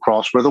walk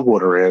across where the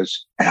water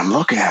is. And I'm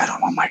looking at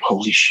him. I'm like,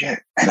 holy shit.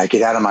 And I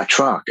get out of my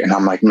truck and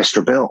I'm like,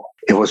 Mr. Bill.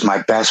 It was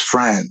my best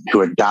friend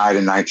who had died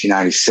in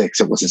 1996.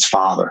 It was his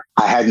father.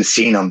 I hadn't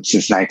seen him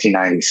since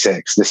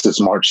 1996. This is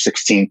March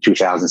 16,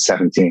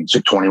 2017.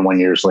 So 21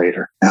 years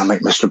later. And I'm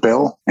like, Mr.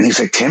 Bill? And he's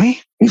like,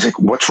 Timmy? He's like,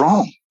 what's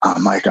wrong?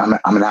 I'm like, I'm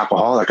an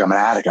alcoholic. I'm an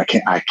addict.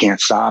 I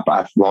can't stop.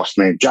 I've lost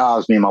many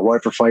jobs. Me and my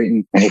wife are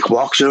fighting. And he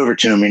walks over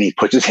to him and he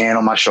puts his hand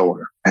on my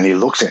shoulder and he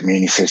looks at me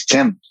and he says,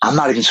 Tim, I'm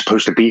not even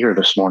supposed to be here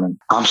this morning.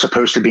 I'm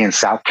supposed to be in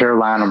South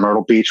Carolina,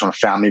 Myrtle Beach on a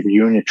family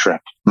reunion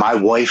trip. My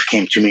wife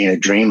came to me in a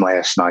dream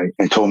last night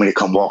and told me to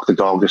come walk the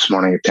dog this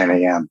morning at 10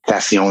 a.m.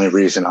 That's the only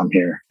reason I'm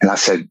here. And I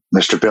said,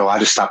 Mr. Bill, I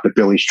just stopped at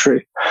Billy's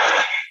tree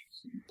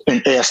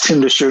and asked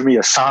him to show me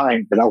a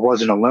sign that I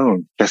wasn't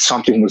alone, that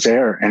something was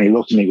there. And he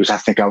looked at me and goes, I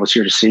think I was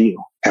here to see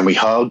you. And we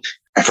hugged.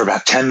 And for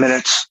about 10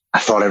 minutes, I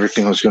thought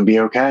everything was going to be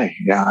okay.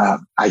 Yeah,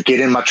 I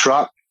get in my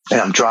truck and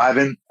I'm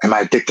driving and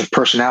my addictive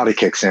personality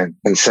kicks in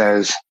and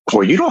says,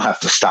 well, you don't have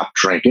to stop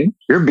drinking.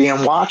 You're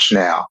being watched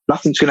now.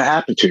 Nothing's going to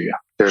happen to you.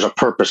 There's a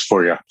purpose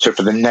for you. So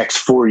for the next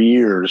 4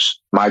 years,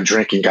 my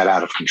drinking got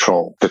out of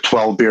control. The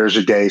 12 beers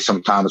a day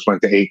sometimes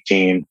went to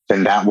 18.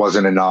 Then that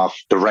wasn't enough.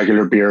 The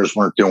regular beers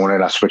weren't doing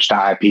it. I switched to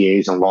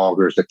IPAs and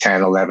lagers, the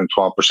 10, 11,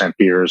 12%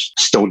 beers,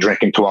 still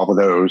drinking 12 of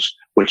those,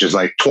 which is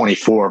like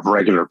 24 of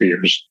regular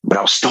beers. But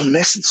I was still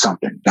missing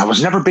something. I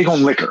was never big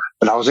on liquor,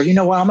 but I was like, you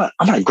know what?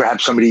 I'm going to grab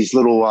some of these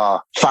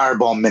little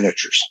Fireball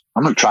miniatures.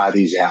 I'm going to try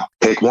these out.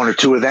 Take one or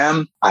two of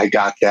them. I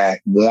got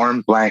that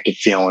warm blanket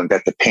feeling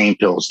that the pain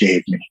pills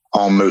gave me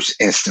almost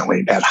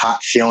instantly. That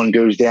hot feeling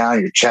goes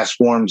down, your chest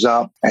warms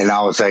up. And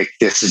I was like,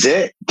 this is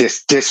it.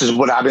 This is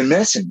what I've been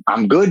missing.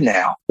 I'm good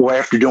now. Well,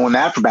 after doing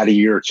that for about a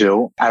year or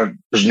two, I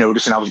was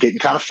noticing I was getting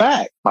kind of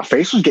fat. My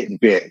face was getting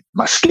big.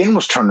 My skin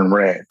was turning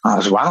red. I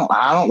was like, well,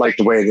 I don't like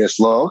the way this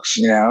looks,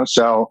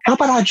 so how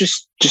about I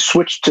just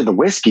switch to the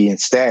whiskey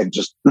instead,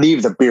 just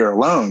leave the beer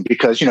alone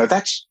because,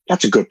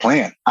 that's a good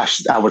plan.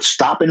 I would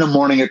stop in the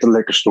morning at the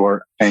liquor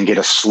store and get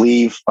a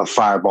sleeve of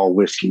Fireball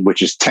whiskey,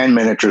 which is 10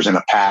 miniatures in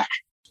a pack.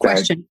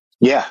 Question.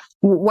 Yeah.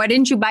 Why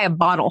didn't you buy a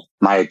bottle?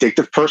 My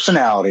addictive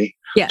personality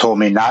told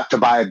me not to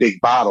buy a big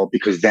bottle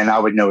because then I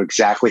would know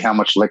exactly how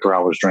much liquor I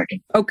was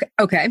drinking.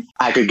 Okay.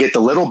 I could get the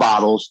little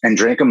bottles and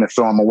drink them and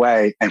throw them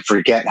away and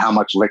forget how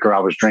much liquor I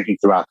was drinking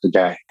throughout the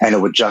day. And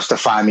it would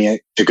justify me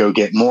to go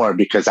get more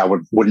because I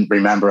wouldn't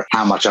remember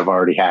how much I've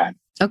already had.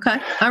 Okay.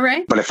 All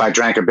right. But if I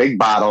drank a big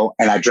bottle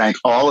and I drank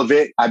all of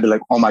it, I'd be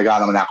like, oh my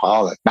God, I'm an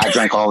alcoholic. I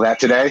drank all that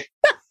today.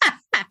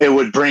 It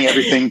would bring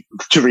everything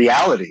to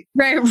reality.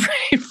 Right.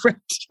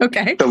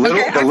 Okay. The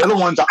little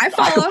ones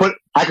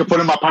I could put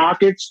in my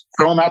pockets,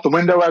 throw them out the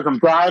window as I'm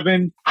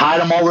driving,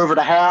 hide them all over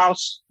the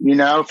house,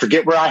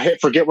 forget where I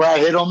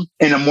hit them.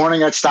 In the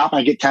morning, I'd stop and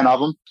I'd get 10 of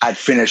them. I'd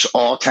finish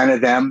all 10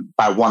 of them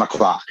by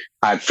 1:00.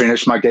 I'd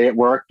finish my day at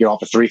work, get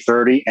off at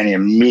 3:30 and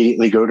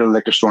immediately go to the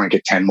liquor store and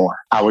get 10 more.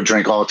 I would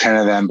drink all 10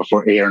 of them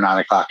before 8 or 9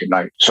 o'clock at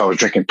night. So I was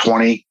drinking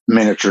 20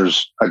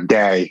 miniatures a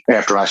day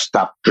after I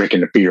stopped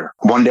drinking the beer.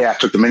 One day I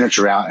took the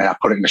miniature out and I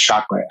put it in a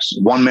shot glass.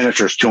 1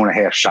 miniature is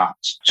 2.5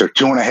 shots. So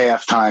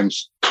 2.5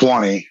 times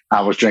 20,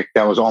 I was drinking.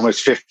 That was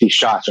almost 50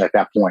 shots at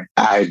that point.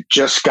 I had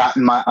just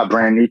gotten a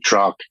brand new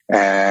truck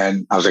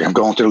and I was like, I'm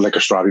going to the liquor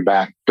store. I'll be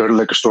back. Go to the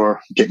liquor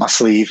store, get my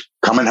sleeve,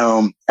 coming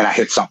home, and I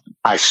hit something.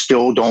 I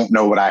still don't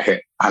know what I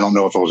hit. I don't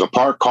know if it was a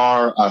parked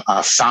car,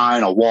 a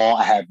sign, a wall.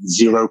 I have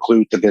zero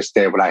clue to this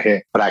day what I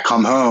hit. But I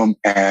come home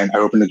and I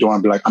open the door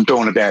and be like, I'm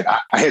going to bed.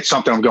 I hit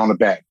something. I'm going to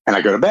bed. And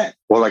I go to bed.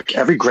 Well, like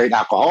every great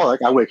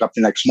alcoholic, I wake up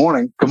the next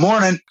morning. Good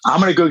morning. I'm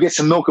going to go get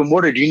some milk and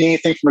water. Do you need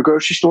anything from the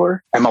grocery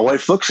store? And my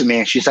wife looks at me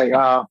and she's like,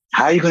 how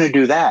are you going to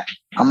do that?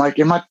 I'm like,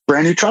 in my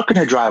brand new truck in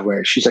the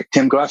driveway. She's like,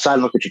 Tim, go outside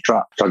and look at your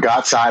truck. So I go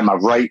outside, my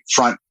right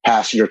front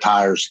passenger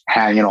tires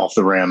hanging off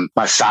the rim.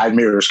 My side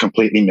mirror is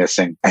completely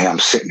missing. And I'm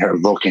sitting here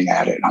looking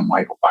at it. I'm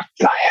like, what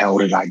the hell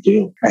did I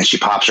do? And she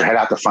pops her head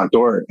out the front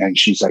door and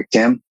she's like,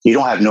 Tim, you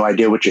don't have no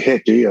idea what you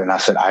hit, do you? And I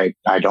said,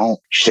 I don't.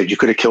 She said, you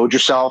could have killed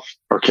yourself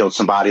or killed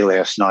somebody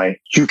last night.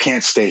 You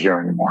can't stay here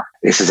anymore.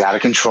 This is out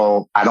of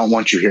control. I don't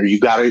want you here. You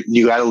gotta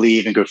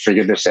leave and go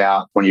figure this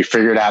out. When you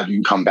figure it out, you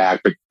can come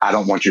back, but I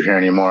don't want you here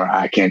anymore.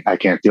 I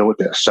can't deal with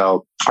this.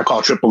 So I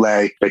call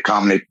AAA. They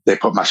come, they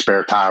put my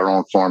spare tire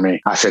on for me.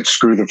 I said,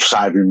 screw the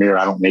side view mirror.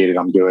 I don't need it.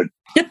 I'm good.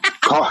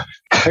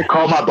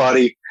 Call my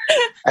buddy.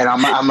 And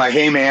I'm like,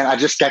 hey man, I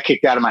just got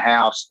kicked out of my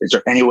house. Is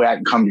there any way I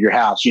can come to your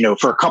house?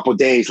 For a couple of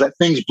days, let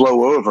things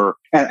blow over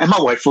And my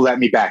wife will let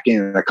me back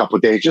in a couple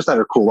of days, just let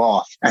her cool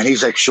off. And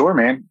he's like, sure,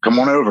 man, come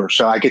on over.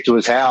 So I get to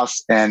his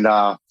house and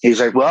he's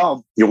like,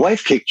 well, your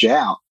wife kicked you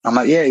out. I'm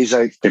like, yeah. He's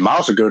like, they might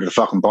as well go to the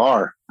fucking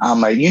bar.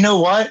 I'm like, you know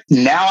what?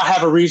 Now I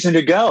have a reason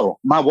to go.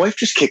 My wife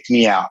just kicked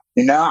me out.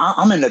 You know,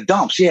 I'm in the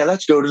dumps. Yeah,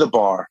 let's go to the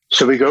bar.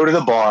 So we go to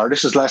the bar.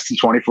 This is less than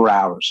 24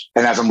 hours.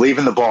 And as I'm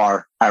leaving the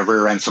bar, I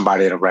rear end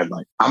somebody at a red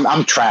light.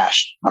 I'm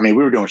trashed. I mean,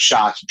 we were doing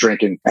shots,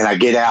 drinking, and I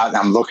get out and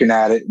I'm looking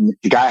at it. And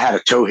the guy had a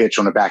tow hitch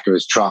on the back of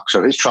his truck.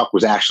 So his truck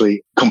was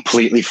actually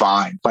completely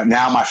fine. But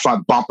now my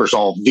front bumper's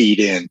all V'd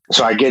in.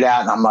 So I get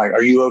out and I'm like,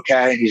 are you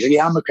okay? And he's like,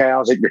 yeah, I'm okay. I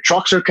was like, your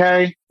truck's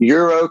okay?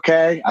 You're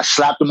okay? I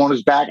slapped him on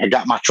his back. I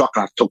got my truck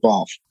and I took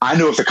off. I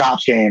knew if the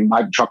cops came,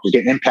 my truck was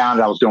getting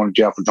impounded. I was going to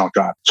jail for drunk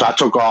driving. So I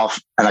took off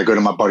and I go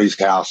to my buddy's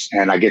house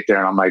and I get there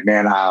and I'm like,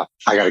 man, I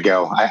got to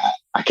go.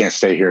 I can't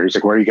stay here. He's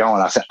like, where are you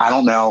going? I said, I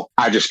don't know.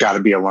 I just got to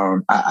be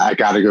alone. I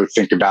got to go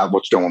think about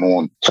what's going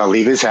on. So I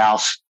leave his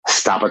house,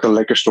 stop at the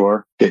liquor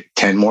store, get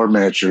 10 more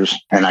miniatures,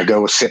 and I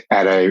go sit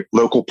at a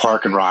local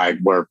park and ride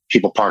where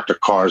people park their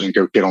cars and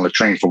go get on the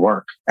train for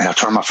work. And I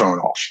turn my phone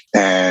off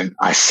and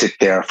I sit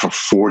there for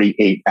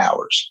 48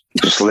 hours,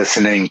 just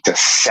listening to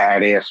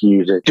sad ass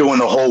music, doing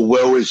the whole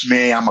woe is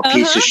me. I'm a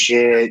piece of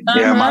shit.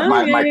 You know,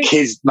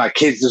 my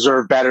kids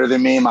deserve better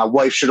than me. My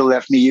wife should have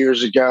left me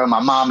years ago. My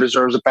mom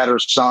deserves a better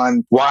son.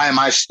 Why am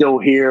I still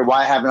here?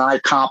 Why haven't I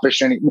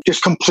accomplished anything?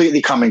 Just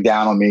completely coming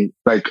down on me,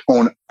 like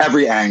on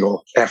every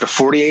angle. After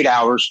 48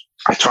 hours,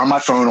 I turn my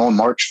phone on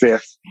March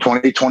 5th,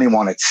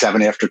 2021 at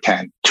 7 after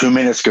 10. 2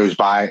 minutes goes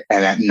by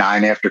and at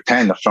 9 after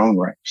 10, the phone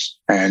rings.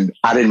 And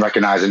I didn't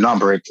recognize the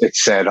number. It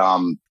said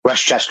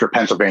Westchester,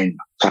 Pennsylvania.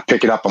 So I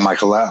pick it up. I'm like,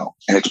 hello.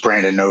 And it's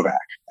Brandon Novak.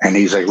 And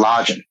he's like,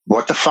 Lodgen,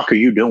 what the fuck are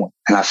you doing?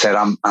 And I said,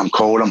 I'm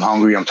cold, I'm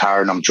hungry, I'm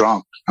tired, and I'm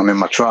drunk. I'm in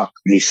my truck.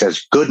 And he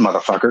says, good,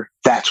 motherfucker.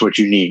 That's what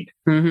you need.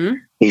 Mm-hmm.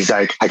 He's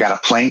like, I got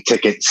a plane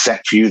ticket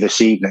set for you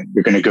this evening.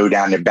 You're going to go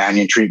down to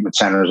Banyan Treatment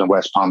Centers in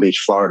West Palm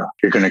Beach, Florida.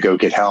 You're going to go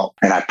get help.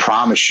 And I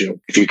promise you,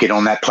 if you get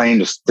on that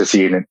plane this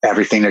evening,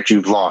 everything that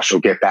you've lost, you'll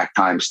get back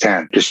times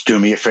 10. Just do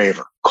me a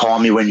favor. Call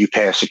me when you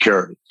pass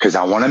security because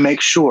I want to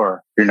make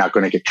sure you're not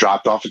going to get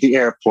dropped off at the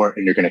airport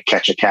and you're going to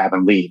catch a cab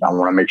and leave. I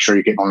want to make sure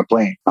you get on the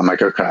plane. I'm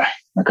like, okay.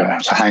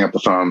 So I hang up the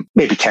phone.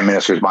 Maybe 10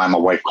 minutes goes by and my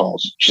wife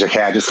calls. She's like,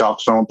 hey, I just got off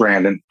the phone with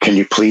Brandon. Can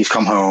you please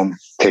come home,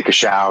 take a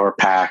shower,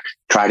 pack,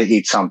 try to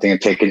eat something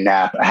and take a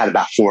nap? I had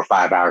about 4 or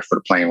 5 hours for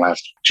the plane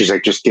left. She's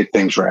like, just get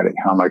things ready.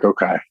 I'm like,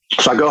 okay.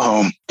 So I go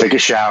home, take a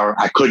shower.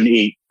 I couldn't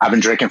eat. I've been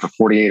drinking for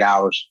 48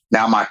 hours.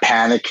 Now my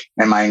panic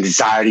and my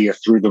anxiety are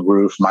through the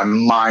roof. My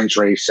mind's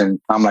racing.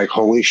 I'm like,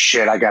 holy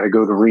shit, I got to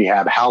go to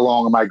rehab. How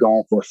long am I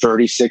going for?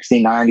 30,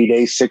 60, 90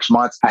 days, 6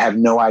 months? I have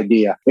no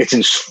idea. It's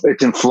in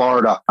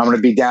Florida. I'm going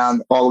to be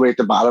down all the way at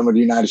the bottom of the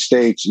United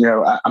States. You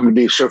know, I'm going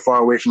to be so far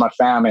away from my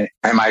family.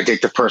 And my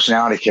addictive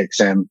personality kicks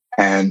in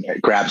and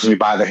grabs me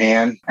by the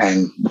hand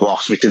and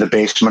walks me to the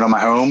basement of my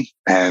home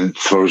and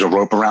throws a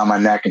rope around my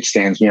neck and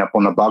stands me up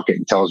on the bucket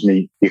and tells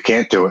me, you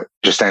can't do it.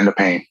 Just end the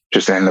pain.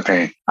 Just end the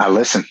pain. I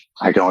listen.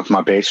 I go into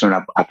my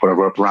basement. I put a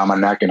rope around my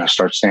neck and I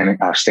stand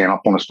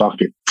up on this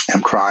bucket.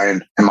 I'm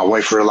crying. And my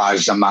wife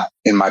realizes I'm not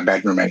in my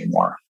bedroom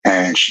anymore.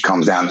 And she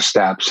comes down the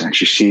steps and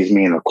she sees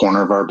me in the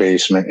corner of our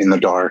basement in the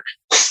dark,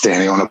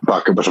 standing on a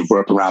bucket with a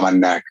rope around my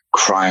neck,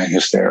 crying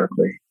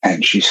hysterically.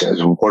 And she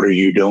says, what are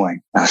you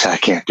doing? And I said, I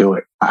can't do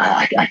it.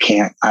 I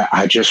can't.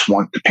 I just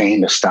want the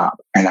pain to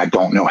stop. And I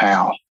don't know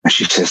how. And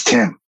she says,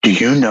 Tim, do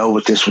you know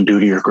what this would do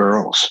to your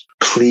girls?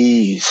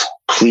 Please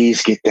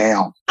get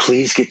down.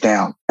 Please get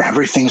down.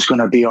 Everything's going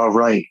to be all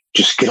right.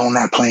 Just get on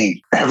that plane.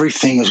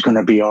 Everything is going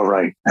to be all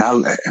right.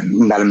 And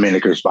about a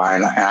minute goes by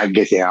and I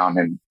get down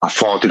and I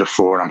fall to the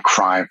floor and I'm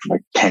crying for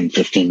like 10,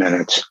 15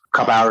 minutes. A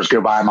couple hours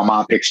go by. My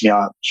mom picks me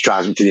up. She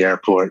drives me to the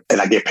airport and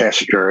I get past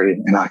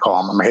security and I call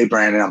him. I'm like, hey,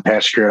 Brandon, I'm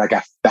past security. I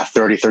got about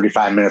 30,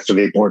 35 minutes to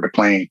be board the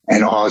plane.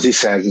 And all he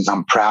says is,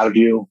 I'm proud of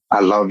you. I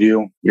love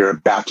you. You're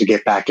about to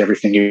get back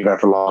everything you've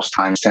ever lost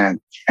times 10.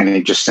 And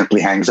he just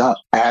simply hangs up.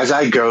 As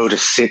I go to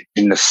sit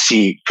in the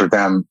seat for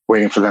them,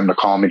 waiting for them to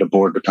call me to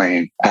board the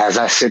plane, as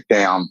I sit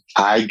down,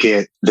 I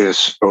get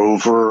this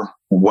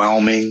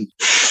overwhelming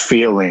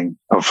feeling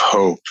of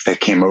hope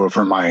that came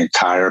over my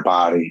entire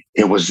body.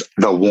 It was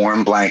the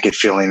warm blanket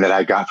feeling that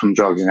I got from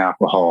drugs and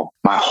alcohol.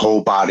 My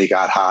whole body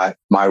got hot.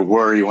 My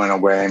worry went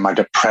away, my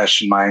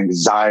depression, my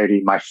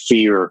anxiety, my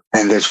fear,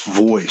 and this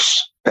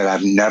voice that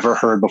I've never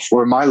heard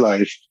before in my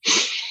life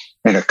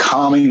in a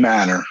calming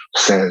manner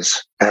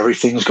says,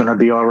 everything's going to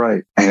be all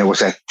right. And it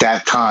was at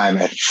that time,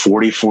 at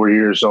 44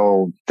 years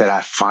old, that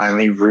I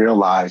finally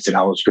realized that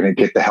I was going to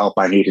get the help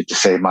I needed to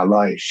save my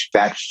life.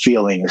 That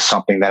feeling is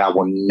something that I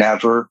will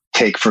never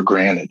take for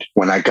granted.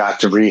 When I got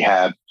to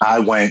rehab, I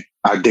went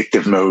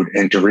addictive mode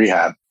into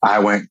rehab. I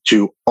went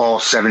to all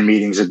 7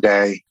 meetings a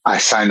day. I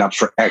signed up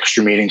for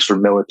extra meetings for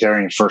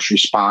military and first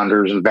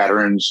responders and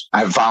veterans.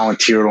 I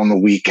volunteered on the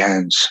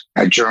weekends.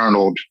 I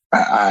journaled.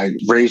 I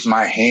raised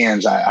my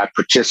hands. I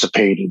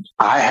participated.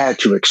 I had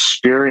to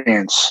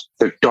experience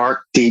the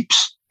dark, deep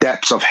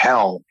depths of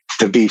hell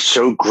to be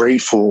so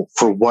grateful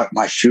for what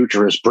my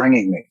future is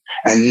bringing me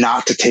and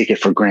not to take it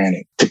for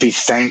granted, to be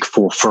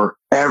thankful for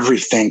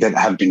everything that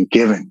I've been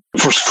given.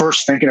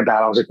 First thinking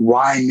about it, I was like,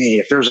 why me?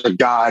 If there's a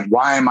God,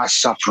 why am I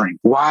suffering?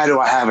 Why do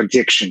I have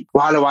addiction?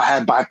 Why do I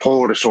have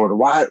bipolar disorder?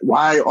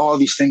 Why all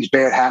these things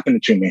bad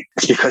happening to me?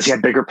 It's because he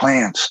had bigger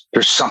plans.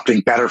 There's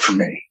something better for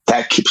me.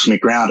 That keeps me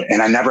grounded.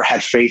 And I never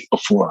had faith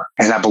before.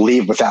 And I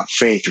believe without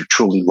faith, you're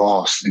truly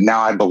lost. And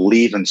now I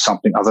believe in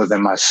something other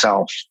than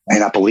myself.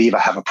 And I believe I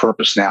have a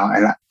purpose now.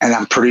 And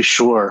I'm pretty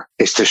sure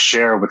it's to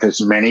share with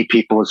as many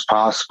people as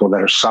possible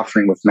that are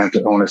suffering with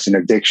mental illness and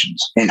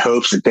addictions in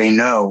hopes that they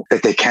know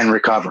that they can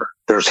recover.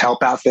 There's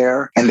help out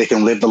there and they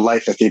can live the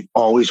life that they've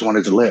always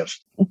wanted to live.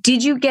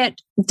 Did you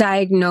get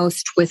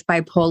diagnosed with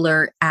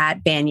bipolar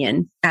at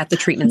Banyan at the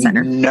treatment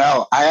center?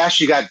 No, I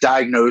actually got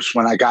diagnosed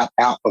when I got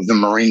out of the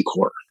Marine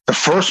Corps. The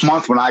first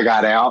month when I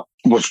got out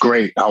was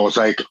great. I was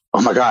like,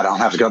 oh my God, I don't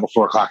have to get up at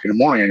 4 o'clock in the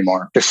morning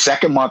anymore. The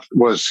second month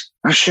was,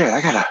 oh shit,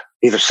 I got to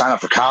either sign up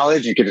for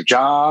college and get a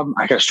job.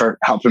 I got to start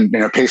helping,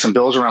 pay some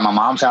bills around my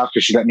mom's house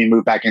because she let me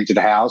move back into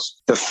the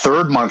house. The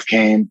third month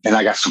came and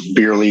I got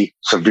severely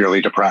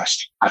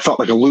depressed. I felt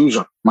like a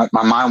loser. My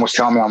mind was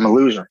telling me I'm a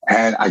loser.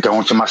 And I go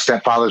into my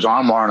stepfather's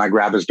armoire and I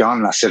grab his gun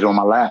and I sit it on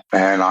my lap.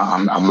 And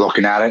I'm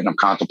looking at it and I'm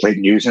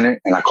contemplating using it.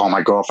 And I call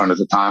my girlfriend at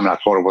the time and I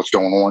told her what's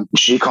going on.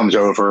 She comes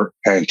over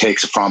and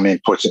takes it from me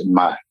and puts it in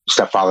my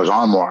stepfather's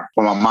armoire.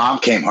 When my mom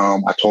came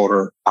home, I told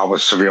her I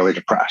was severely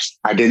depressed.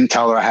 I didn't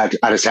tell her I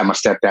just had my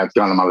stepdad's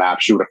gun in my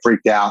lap. She would have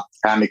freaked out,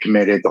 had me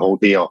committed, the whole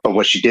deal. But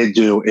what she did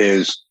do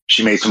is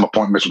she made some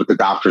appointments with the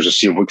doctors to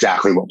see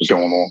exactly what was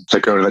going on. So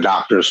I go to the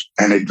doctors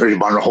and they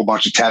run a whole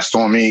bunch of tests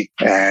on me.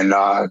 And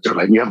they're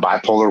like, you have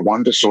bipolar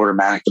 1 disorder,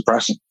 manic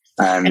depressive.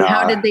 And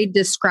how did they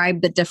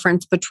describe the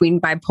difference between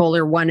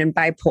bipolar 1 and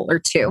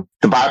bipolar 2?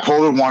 The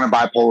bipolar 1 and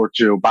bipolar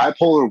 2.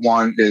 Bipolar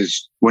 1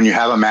 is when you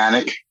have a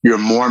manic, you're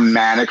more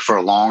manic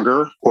for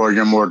longer or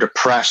you're more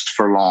depressed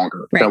for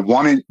longer. Right.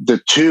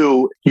 The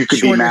 2, you could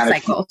shorter be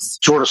manic. Cycles.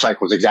 Shorter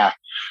cycles, exactly.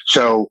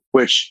 So,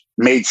 which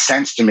made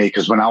sense to me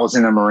because when I was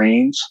in the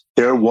Marines,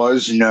 there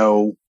was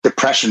no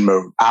depression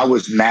mode. I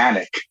was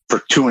manic for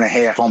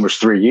 2.5, almost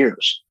 3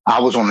 years. I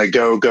was on the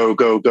go.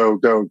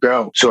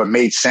 So it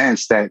made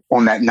sense that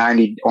on that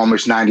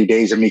almost 90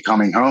 days of me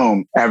coming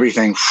home,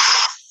 everything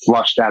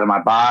flushed out of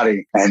my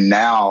body. And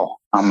now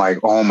I'm like,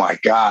 oh my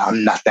God,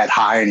 I'm not that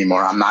high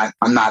anymore. I'm not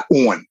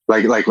on.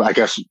 Like I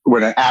guess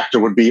when an actor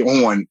would be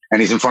on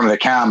and he's in front of the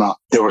camera,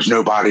 there was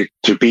nobody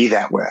to be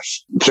that with.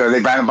 So they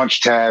ran a bunch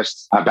of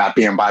tests about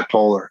being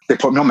bipolar. They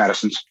put me on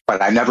medicines,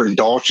 but I never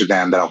indulged to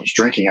them that I was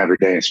drinking every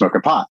day and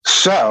smoking pot.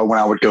 So when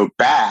I would go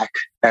back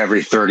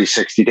every 30,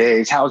 60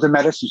 days, how's the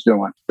medicines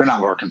doing? They're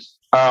not working.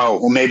 Oh,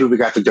 well, maybe we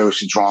got the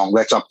dosage wrong.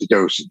 Let's up the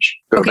dosage.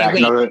 We're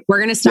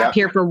going to stop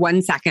here for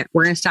 1 second.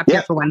 We're going to stop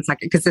here for 1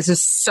 second because this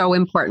is so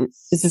important.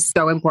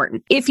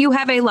 If you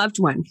have a loved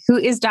one who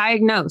is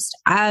diagnosed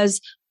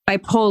as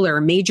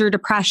bipolar, major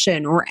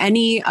depression, or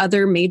any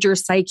other major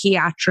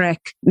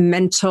psychiatric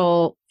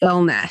mental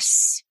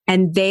illness,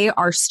 and they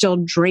are still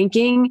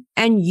drinking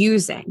and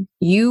using,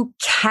 you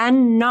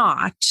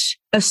cannot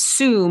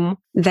assume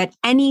that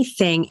any of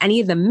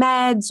the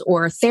meds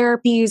or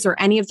therapies or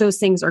any of those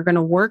things are going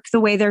to work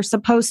the way they're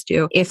supposed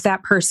to if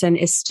that person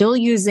is still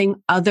using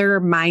other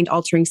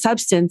mind-altering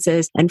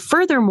substances. And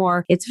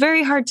furthermore, it's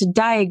very hard to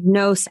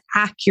diagnose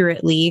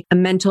accurately a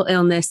mental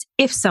illness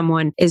if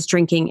someone is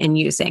drinking and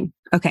using.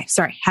 Okay,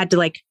 sorry, had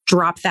to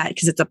drop that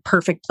because it's a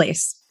perfect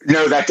place.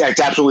 No, that's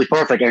absolutely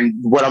perfect. And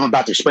what I'm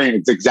about to explain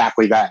is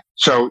exactly that.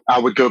 So I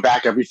would go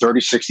back every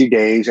 30, 60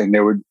 days and they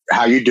would,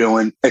 how you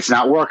doing? It's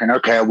not working.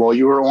 Okay, well,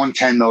 you were on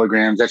 10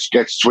 milligrams. Let's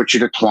switch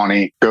you to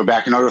 20. Go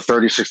back another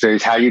 36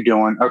 days. How you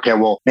doing? Okay,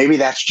 well, maybe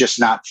that's just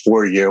not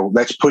for you.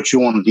 Let's put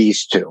you on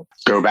these 2.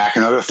 Go back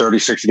another 30,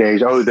 60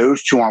 days. Oh,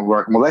 those 2 aren't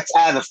working. Well, let's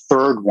add a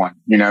third one,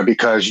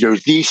 because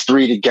these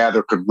 3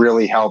 together could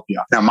really help you.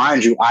 Now,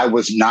 mind you, I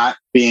was not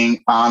being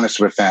honest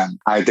with them.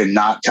 I did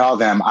not tell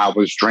them I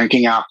was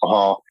drinking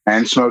alcohol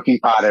and smoking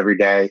pot every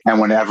day.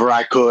 And whenever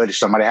I could, if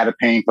somebody had a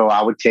pain pill,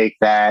 I would take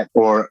that,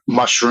 or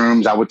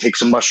mushrooms. I would take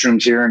some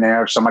mushrooms here and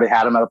there. If somebody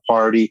had them at a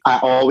party, I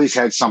always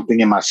had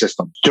something in my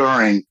system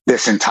during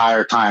this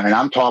entire time. And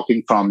I'm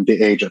talking from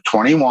the age of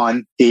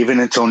 21, even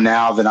until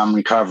now that I'm in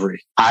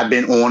recovery. I've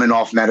been on and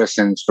off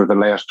medicines for the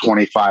last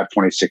 25,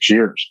 26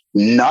 years.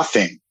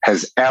 Nothing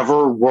has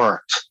ever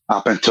worked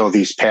up until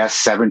these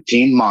past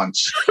 17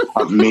 months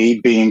of me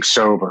being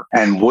sober.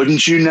 And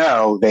wouldn't you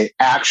know, they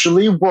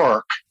actually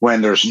work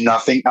when there's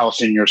nothing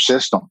else in your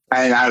system.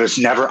 And I was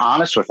never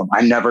honest with them.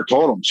 I never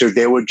told them. So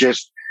they would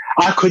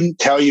I couldn't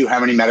tell you how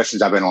many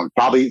medicines I've been on,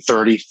 probably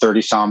 30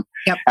 some.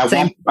 Yep,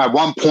 at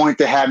one point,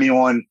 they had me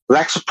on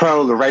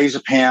Lexapro,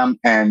 lorazepam,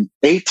 and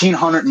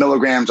 1,800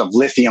 milligrams of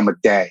lithium a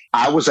day.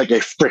 I was like a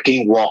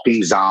freaking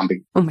walking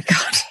zombie. Oh my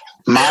God.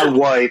 My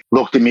wife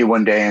looked at me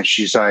one day and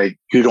she's like,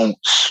 you don't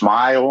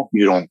smile,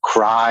 you don't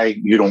cry,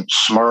 you don't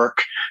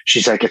smirk.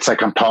 She's like, it's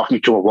like I'm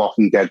talking to a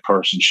Walking Dead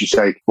person. She's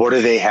like, what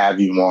do they have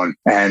you on?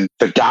 And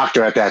the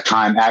doctor at that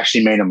time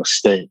actually made a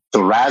mistake. The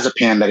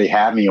Razapam that he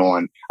had me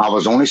on, I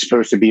was only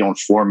supposed to be on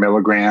 4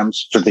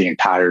 milligrams for the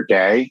entire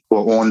day.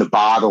 Well, on the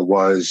bottle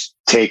was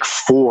take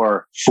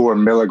 4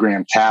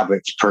 milligram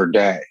tablets per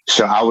day.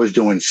 So I was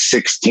doing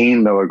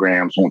 16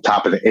 milligrams on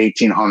top of the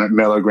 1800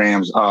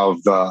 milligrams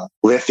of the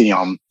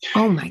lithium.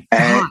 Oh my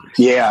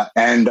God.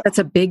 And that's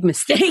a big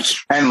mistake.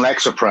 And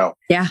Lexapro.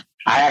 Yeah.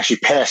 I actually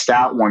passed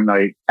out one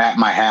night at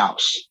my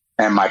house,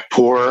 and my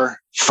poor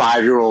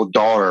 5-year-old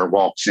daughter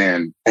walks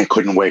in and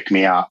couldn't wake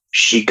me up.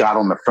 She got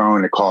on the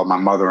phone and called my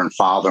mother and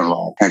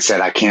father-in-law and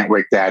said, I can't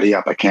wake daddy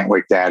up. I can't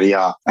wake daddy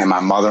up. And my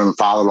mother and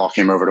father-in-law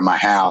came over to my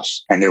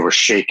house and they were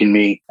shaking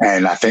me.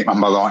 And I think my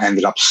mother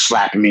ended up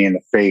slapping me in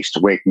the face to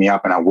wake me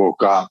up. And I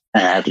woke up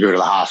and I had to go to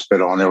the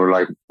hospital. And they were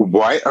like,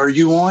 what are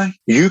you on?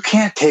 You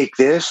can't take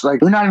this.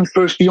 Like, you're not even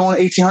supposed to be on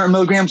 1800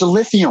 milligrams of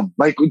lithium.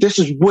 Like, this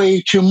is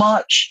way too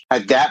much.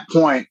 At that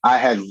point, I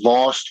had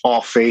lost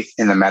all faith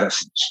in the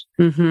medicines.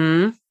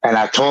 Mm-hmm. And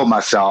I told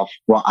myself,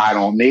 well, I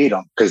don't need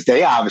them because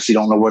they obviously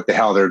don't know what the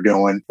hell they're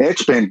doing.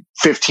 It's been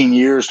 15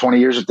 years, 20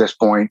 years at this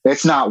point.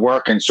 It's not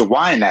working. So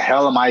why in the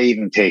hell am I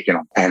even taking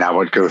them? And I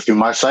would go through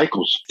my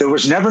cycles. There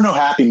was never no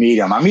happy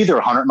medium. I'm either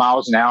 100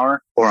 miles an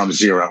hour or I'm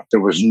 0. There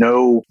was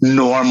no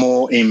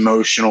normal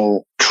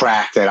emotional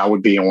track that I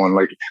would be on,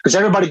 like, because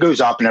everybody goes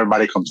up and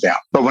everybody comes down.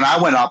 But when I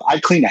went up,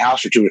 I'd clean the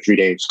house for 2 or 3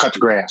 days, cut the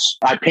grass.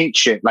 I'd paint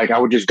shit. Like, I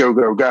would just go.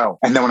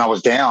 And then when I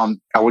was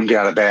down, I wouldn't get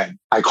out of bed.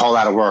 I'd call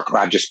out of work or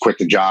I'd just quit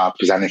the job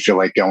because I didn't feel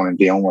like going and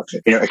dealing with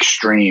it.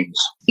 Extremes.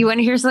 You want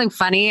to hear something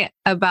funny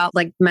about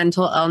like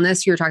mental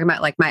illness? You were talking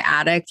about like my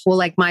addict. Well,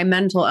 like my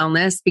mental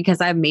illness,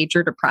 because I have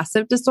major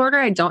depressive disorder,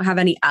 I don't have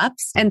any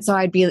ups. And so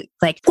I'd be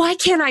like, why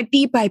can't I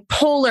be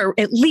bipolar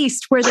at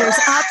least where there's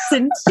ups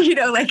and,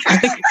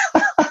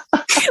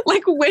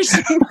 like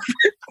wishing,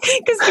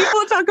 because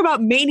people talk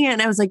about mania.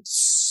 And I was like,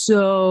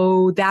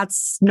 so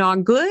that's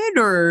not good?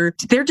 Or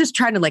they're just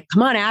trying to like,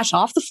 come on, Ash,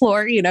 off the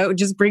floor,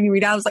 just bringing me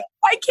down. I was like,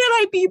 why can't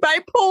I be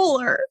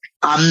bipolar?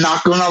 I'm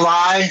not going to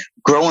lie.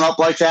 Growing up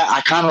like that,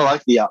 I kind of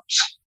like the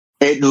ups.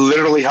 It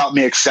literally helped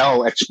me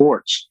excel at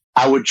sports.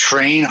 I would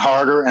train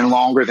harder and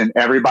longer than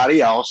everybody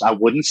else. I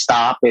wouldn't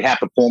stop. They'd have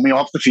to pull me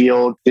off the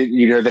field.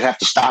 They'd have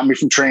to stop me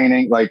from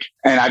training.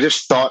 And I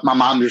just thought my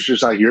mom was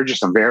just like, you're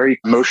just a very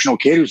emotional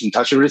kid who's in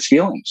touch with his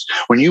feelings.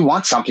 When you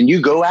want something,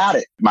 you go at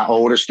it. My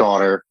oldest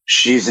daughter,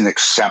 she's an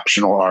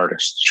exceptional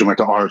artist. She went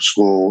to art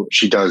school.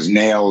 She does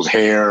nails,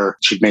 hair.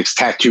 She makes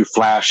tattoo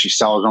flash. She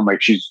sells them.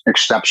 Like, she's an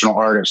exceptional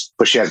artist,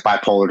 but she has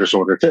bipolar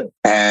disorder too.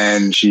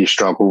 And she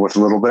struggled with a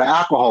little bit of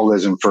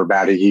alcoholism for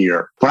about a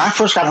year. When I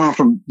first got home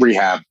from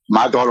rehab,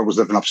 my daughter was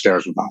living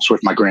upstairs with us,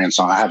 with my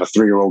grandson. I have a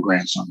 3-year-old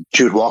grandson.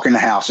 She would walk in the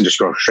house and just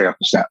go straight up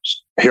the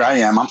steps. Here I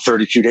am. I'm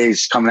 32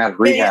 days coming out of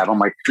rehab. I'm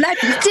like,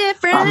 life is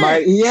different. I'm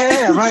like,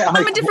 yeah, right.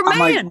 I'm a different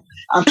man.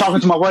 I'm talking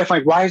to my wife,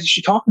 like, why is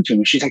she talking to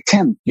me? She's like,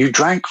 Tim, you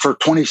drank for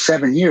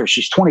 27 years.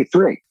 She's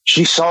 23.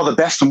 She saw the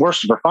best and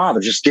worst of her father.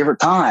 Just give her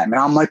time.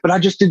 And I'm like, but I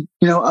just did,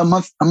 a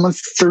month,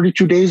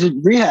 32 days of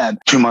rehab.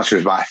 2 months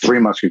goes by, 3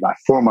 months goes by,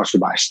 4 months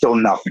goes by. Still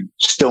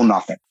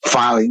nothing.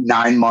 Finally,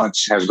 9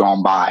 months has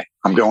gone by.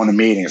 I'm going to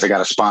meetings. I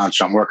got a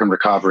sponsor. I'm working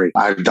recovery.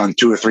 I've done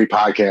 2 or 3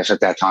 podcasts at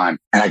that time.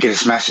 And I get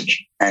this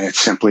message. And it's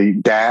simply,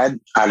 Dad,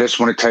 I just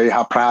want to tell you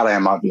how proud I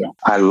am of you.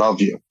 I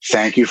love you.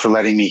 Thank you for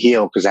letting me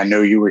heal, because I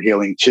know you were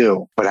healing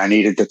too, but I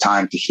needed the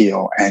time to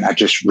heal. And I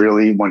just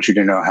really want you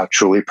to know how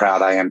truly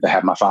proud I am to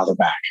have my father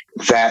back.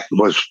 That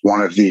was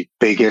one of the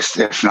biggest,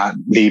 if not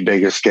the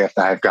biggest gift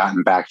I've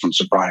gotten back from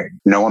sobriety.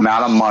 No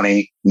amount of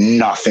money,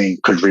 nothing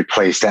could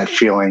replace that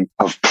feeling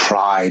of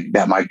pride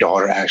that my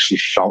daughter actually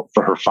felt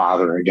for her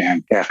father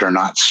again after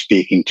not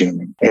speaking to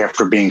me,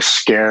 after being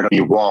scared of me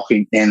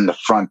walking in the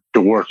front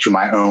door to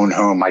my own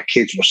home. My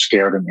kids were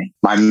scared of me.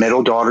 My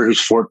middle daughter,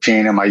 who's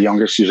 14, and my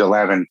youngest, who's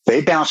 11,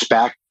 they bounce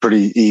back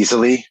pretty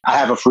easily. I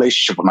have a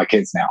relationship with my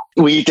kids now.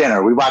 We eat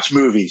dinner, we watch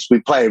movies, we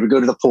play, we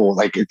go to the pool.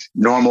 Like, it's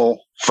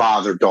normal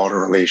father-daughter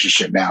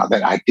relationship now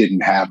that I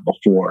didn't have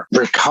before.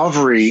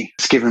 Recovery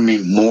has given me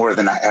more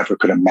than I ever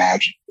could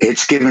imagine.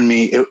 It's given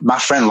me, my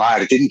friend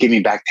lied, it didn't give me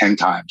back 10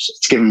 times.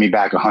 It's given me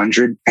back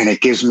 100, and it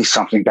gives me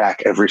something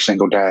back every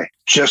single day.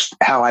 Just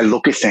how I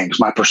look at things,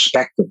 my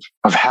perspective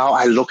of how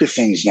I look at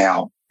things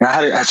now. And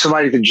I had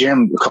somebody at the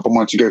gym a couple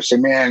months ago say,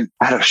 man,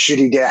 I had a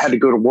shitty day. I had to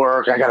go to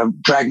work. I got to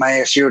drag my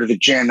ass here to the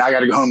gym. I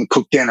got to go home and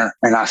cook dinner.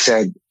 And I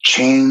said,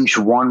 change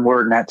one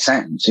word in that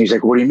sentence. And he's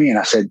like, what do you mean?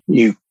 I said,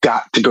 you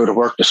got to go to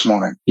work this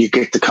morning. You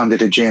get to come to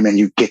the gym and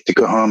you get to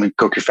go home and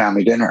cook your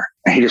family dinner.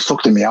 And he just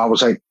looked at me. I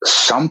was like,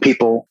 some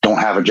people don't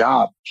have a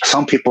job.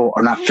 Some people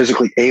are not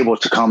physically able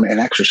to come and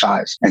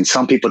exercise. And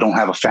some people don't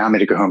have a family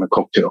to go home and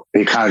cook to.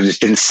 He kind of just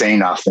didn't say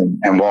nothing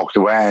and walked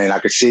away. And I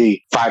could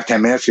see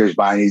 5-10 minutes goes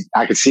by and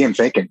I could see him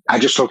thinking. I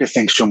just look at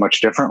things so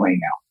much differently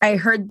now. I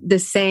heard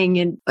this saying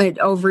in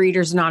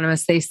Overeaters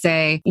Anonymous. They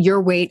say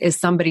your weight is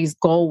somebody's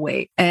goal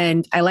weight.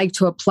 And I I like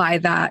to apply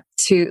that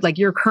to like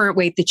your current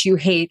weight that you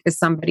hate is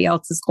somebody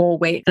else's goal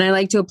weight. And I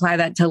like to apply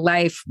that to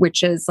life,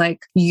 which is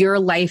like your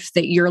life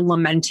that you're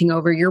lamenting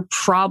over, your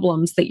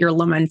problems that you're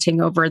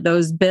lamenting over,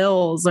 those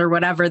bills or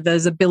whatever,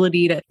 those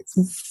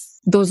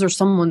are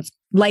someone's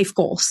life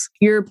goals,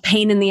 your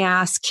pain in the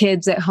ass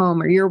kids at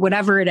home, or your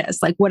whatever it is,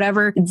 like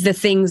whatever the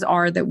things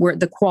are that we're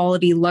the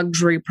quality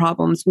luxury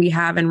problems we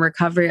have in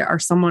recovery are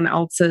someone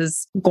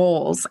else's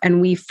goals. And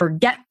we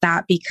forget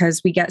that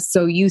because we get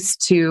so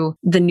used to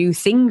the new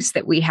things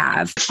that we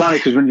have. It's funny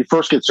because when you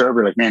first get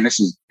sober, like, man, this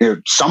is,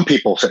 some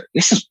people say,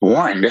 this is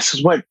boring. This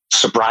is what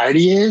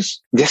sobriety is.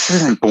 This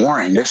isn't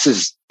boring. This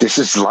is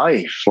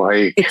life.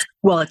 Like,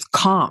 it's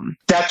calm.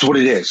 That's what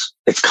it is.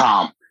 It's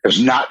calm.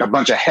 There's not a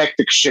bunch of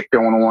hectic shit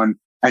going on,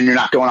 and you're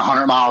not going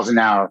 100 miles an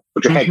hour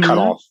with your head cut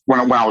off. When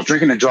I was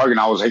drinking and drugging,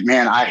 I was like,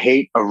 man, I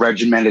hate a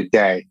regimented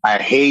day. I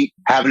hate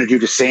having to do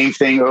the same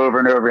thing over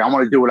and over. I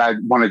want to do what I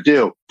want to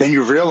do. Then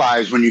you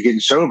realize when you're getting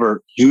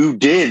sober, you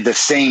did the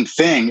same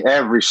thing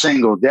every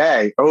single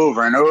day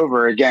over and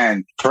over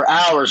again for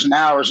hours and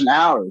hours and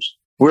hours.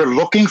 We're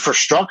looking for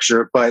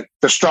structure, but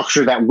the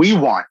structure that we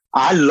want.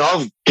 I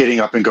love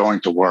getting up and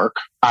going to work.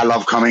 I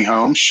love coming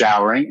home,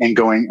 showering, and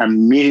going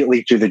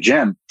immediately to the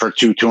gym for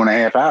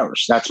 2.5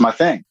 hours. That's my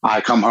thing. I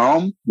come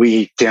home, we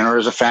eat dinner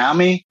as a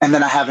family, and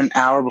then I have an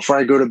hour before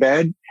I go to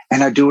bed,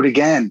 and I do it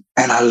again.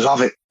 And I love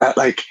it.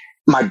 Like,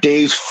 my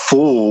day's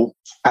full.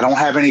 I don't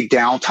have any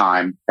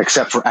downtime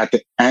except for at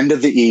the end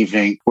of the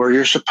evening where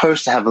you're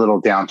supposed to have a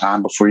little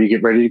downtime before you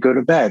get ready to go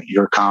to bed.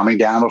 You're calming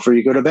down before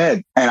you go to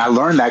bed. And I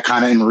learned that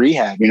kind of in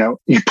rehab.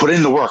 You put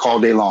in the work all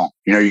day long.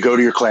 You go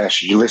to your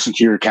classes, you listen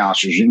to your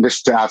counselors, you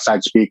listen to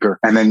outside speaker,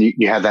 and then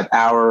you have that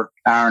hour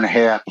and a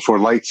half before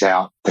lights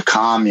out to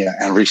calm you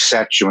and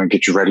reset you and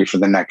get you ready for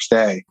the next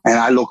day. And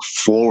I look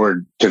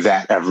forward to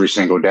that every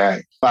single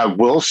day. I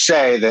will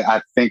say that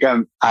I think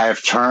I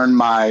have turned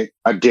my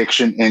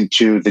addiction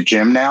into the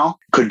gym now.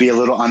 Could be a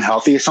little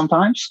unhealthy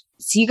sometimes.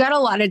 So you got a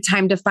lot of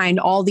time to find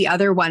all the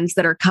other ones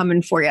that are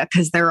coming for you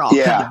because they're all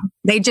coming.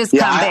 They just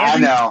come. I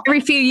know.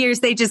 Every few years,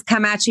 they just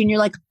come at you and you're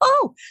like,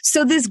 oh,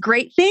 so this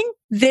great thing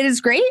that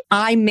is great,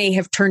 I may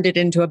have turned it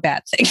into a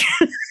bad thing.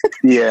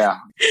 Yeah.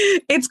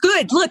 It's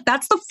good. Look,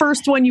 that's the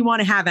first one you want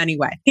to have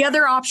anyway. The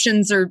other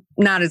options are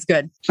not as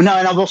good. No,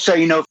 and I will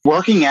say,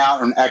 working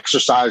out and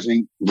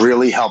exercising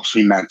really helps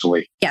me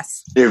mentally.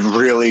 Yes. It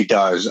really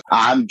does.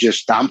 I'm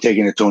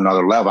taking it to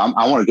another level.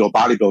 I want to do a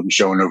bodybuilding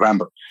show in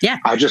November. Yeah.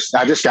 I just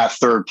got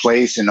third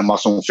place in the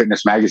Muscle and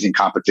Fitness magazine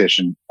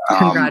competition.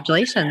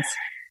 Congratulations.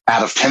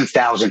 Out of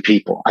 10,000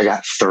 people, I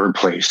got third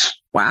place.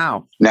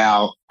 Wow.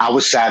 Now, I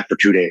was sad for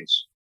 2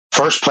 days.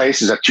 First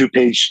place is a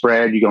 2-page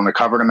spread. You go on the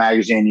cover of the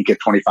magazine, you get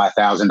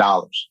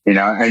 $25,000,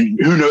 and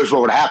who knows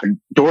what would happen.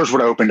 Doors would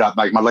have opened up.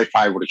 Like, my life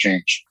probably would have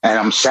changed. And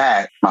I'm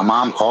sad. My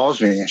mom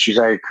calls me and she's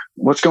like,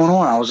 what's going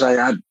on? I was like,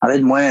 I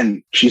didn't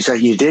win. She's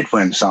like, you did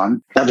win,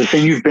 son.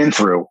 Everything you've been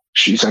through.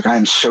 She's like, I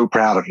am so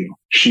proud of you.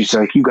 She's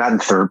like, you got in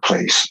third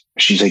place.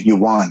 She's like, you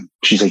won.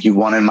 She's like, you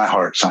won in my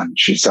heart, son.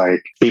 She's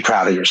like, be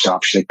proud of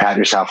yourself. She's like, pat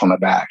yourself on the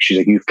back. She's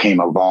like, you've came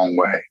a long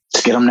way.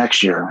 Let's get them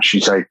next year.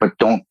 She's like, but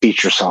don't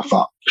beat yourself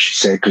up. She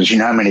said, because you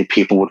know how many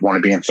people would want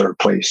to be in third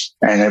place.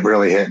 And it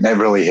really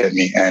hit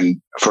me.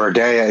 And for a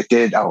day I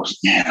did, I was,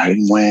 man, I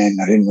didn't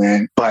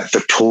win. But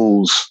the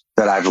tools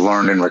that I've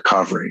learned in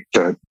recovery,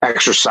 the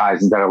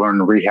exercises that I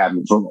learned in rehab,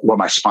 and what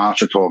my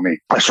sponsor told me,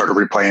 I started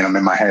replaying them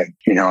in my head.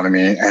 You know what I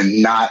mean?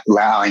 And not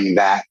allowing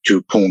that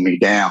to pull me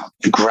down.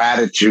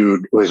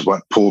 Gratitude was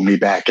what pulled me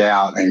back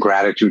out. And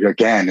gratitude,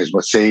 again, is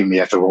what saved me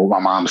after what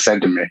my mom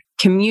said to me.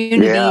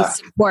 Community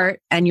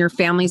support, and your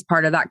family's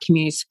part of that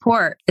community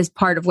support is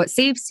part of what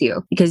saves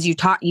you, because you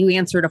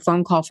answered a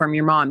phone call from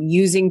your mom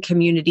using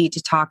community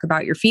to talk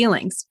about your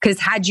feelings. Because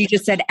had you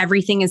just said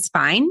everything is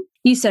fine,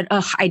 you said,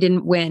 oh, I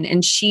didn't win.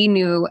 And she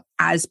knew,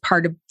 as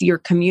part of your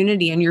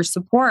community and your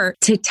support,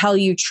 to tell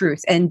you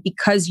truth. And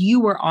because you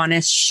were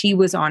honest, she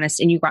was honest,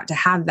 and you got to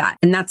have that.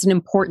 And that's an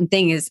important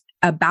thing is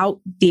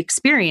about the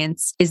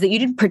experience, is that you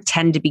didn't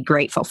pretend to be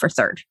grateful for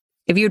third.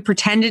 If you had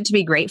pretended to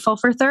be grateful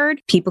for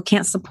third, people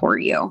can't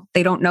support you.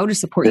 They don't know to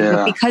support you.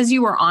 But because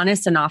you were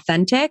honest and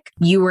authentic,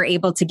 you were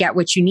able to get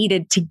what you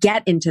needed to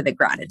get into the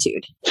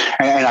gratitude.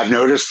 And I've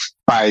noticed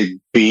by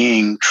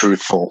being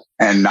truthful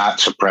and not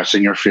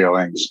suppressing your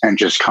feelings and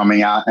just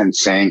coming out and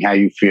saying how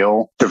you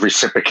feel, the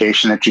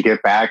reciprocation that you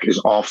get back is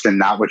often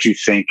not what you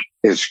think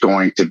is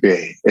going to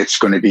be. It's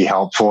going to be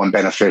helpful and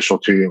beneficial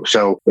to you.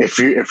 So if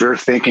you're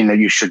thinking that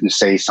you shouldn't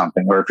say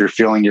something, or if you're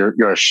feeling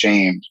you're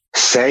ashamed,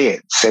 say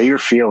it. Say your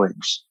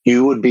feelings.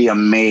 You would be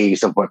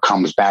amazed at what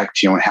comes back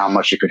to you and how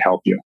much it could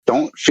help you.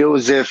 Don't feel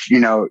as if,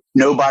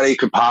 nobody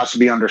could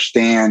possibly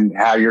understand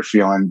how you're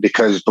feeling,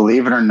 because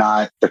believe it or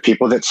not, the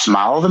people that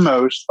smile the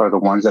most are the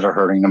ones that are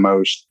hurting the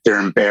most. They're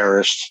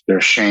embarrassed. They're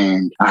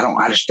ashamed. I don't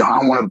want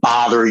to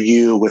bother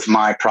you with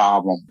my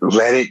problem.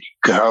 Let it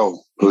go.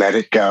 Let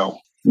it go.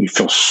 You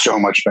feel so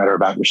much better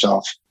about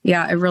yourself.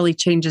 Yeah, it really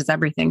changes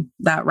everything.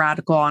 That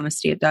radical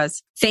honesty, it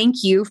does.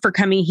 Thank you for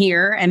coming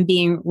here and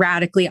being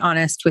radically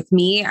honest with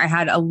me. I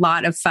had a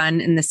lot of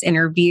fun in this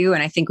interview,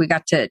 and I think we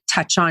got to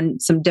touch on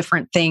some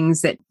different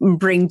things that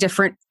bring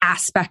different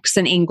aspects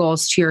and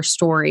angles to your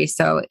story.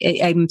 So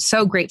I'm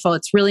so grateful.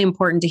 It's really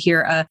important to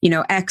hear a,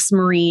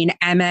 ex-Marine,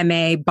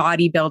 MMA,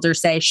 bodybuilder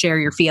say, share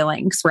your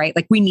feelings, right?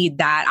 Like we need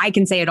that. I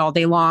can say it all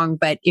day long,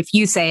 but if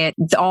you say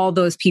it, all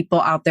those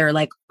people out there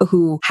like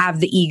who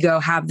have the ego,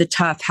 have the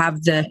tough,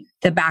 have the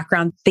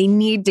background, they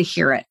need to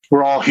hear it.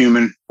 We're all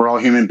human. We're all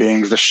human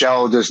beings. The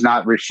shell does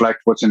not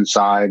reflect what's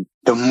inside.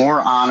 The more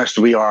honest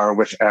we are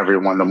with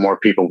everyone, the more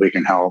people we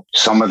can help.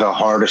 Some of the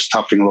hardest,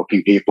 toughing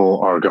looking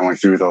people are going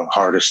through the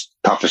hardest,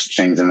 toughest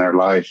things in their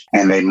life,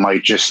 and they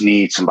might just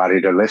need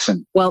somebody to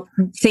listen. Well,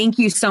 thank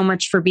you so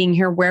much for being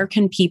here. Where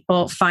can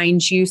people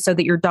find you so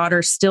that your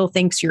daughter still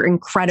thinks you're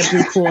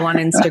incredibly cool on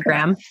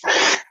Instagram?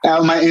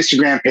 My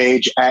Instagram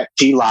page at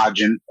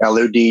Lodgen,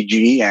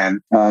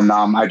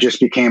 Lodgen. I just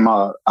became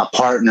a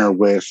partner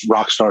with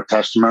Rockstar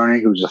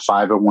Testimony, who's a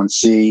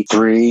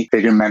 501c3.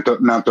 They do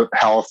mental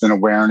health and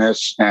awareness.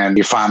 And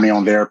you find me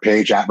on their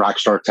page at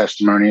Rockstar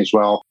Testimony as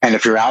well. And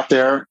if you're out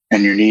there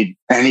and you need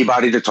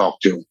anybody to talk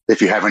to, if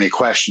you have any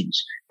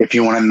questions, if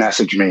you want to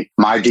message me,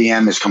 my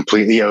DM is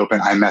completely open.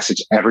 I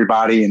message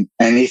everybody, and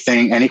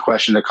any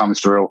question that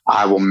comes through,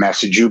 I will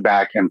message you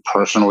back and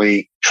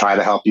personally try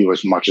to help you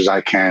as much as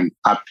I can.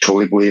 I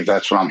truly believe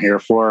that's what I'm here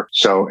for.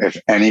 So if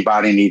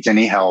anybody needs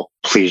any help,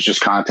 please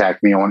just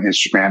contact me on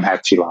Instagram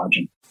at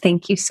Lodgen.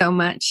 Thank you so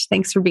much.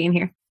 Thanks for being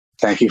here.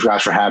 Thank you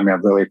guys for having me. I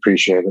really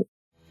appreciate it.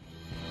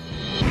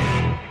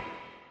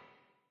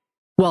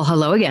 Well,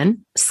 hello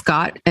again.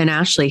 Scott and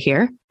Ashley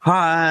here.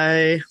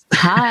 Hi.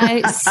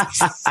 Hi.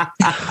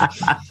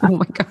 Oh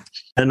my gosh.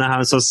 I don't know how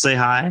I'm supposed to say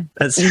hi.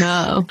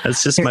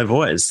 That's just my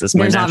voice. That's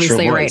my natural voice. There's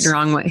obviously a right and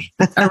wrong way.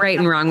 A right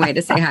and wrong way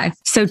to say hi.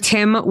 So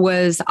Tim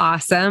was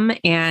awesome,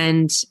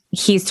 and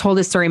he's told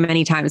his story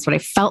many times, but I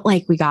felt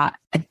like we got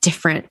a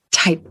different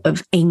type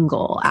of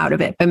angle out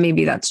of it. But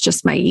maybe that's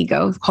just my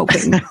ego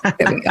hoping that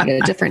we got a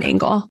different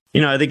angle.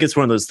 I think it's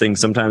one of those things.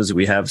 Sometimes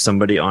we have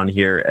somebody on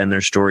here and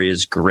their story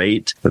is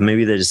great, but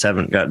maybe they just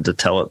haven't gotten to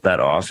tell it that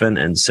often.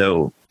 And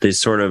so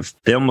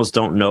they almost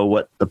don't know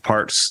what the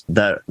parts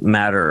that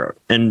matter,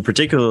 and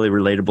particularly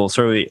relatable,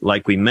 sort of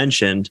like we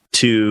mentioned,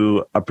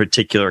 to a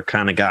particular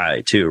kind of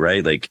guy too,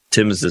 right? Like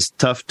Tim is this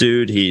tough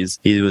dude.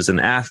 He was an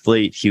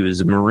athlete. He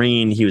was a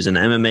Marine. He was an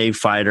MMA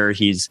fighter.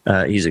 He's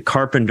a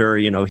carpenter.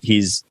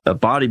 He's a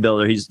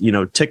bodybuilder. He's,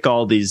 tick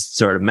all these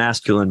sort of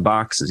masculine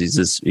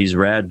boxes. He's a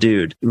rad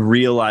dude.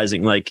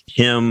 Realizing like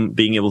him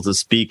being able to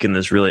speak in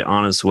this really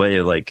honest way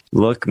of like,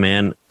 look,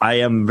 man, I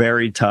am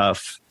very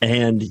tough.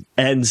 And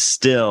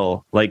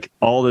still, like,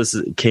 all this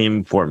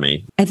came for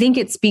me. I think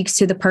it speaks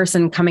to the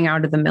person coming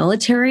out of the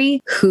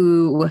military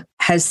who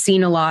has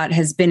seen a lot,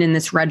 has been in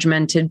this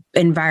regimented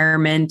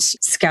environment,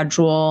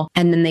 schedule,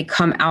 and then they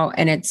come out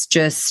and it's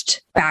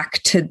just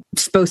back to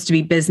supposed to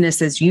be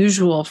business as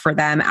usual for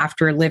them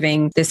after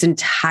living this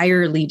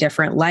entirely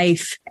different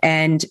life.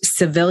 And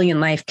civilian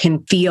life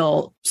can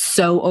feel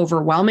so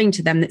overwhelming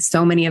to them that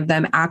so many of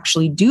them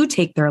actually do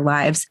take their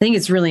lives. I think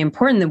it's really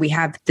important that we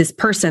have this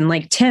person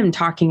like Tim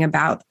talking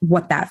about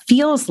what that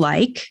feels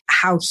like,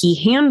 how he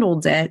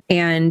handled it,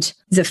 and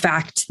the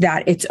fact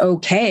that it's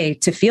okay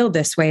to feel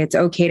this way. It's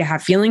okay to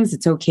have feelings.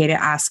 It's okay to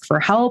ask for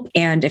help.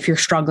 And if you're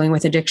struggling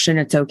with addiction,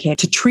 it's okay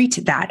to treat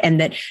that.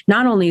 And that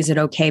not only is it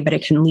okay, but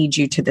it can lead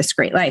you to this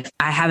great life.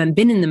 I haven't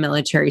been in the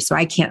military, so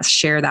I can't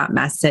share that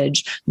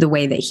message the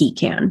way that he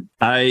can.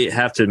 I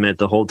have to admit,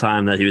 the whole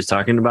time that he was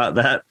talking about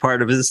that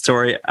part of his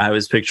story, I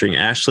was picturing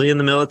Ashley in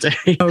the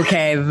military.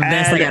 Okay,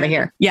 this I gotta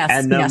hear. Yes,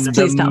 and yes,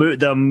 please tell.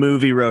 The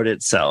movie wrote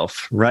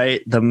itself,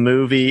 right? The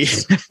movie.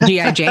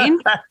 G.I. Jane?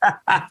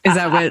 Is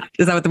that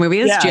what the movie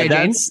is? Yeah, G.I.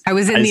 Jane? I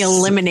was in the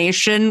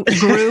elimination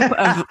group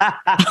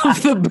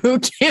of the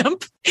boot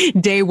camp.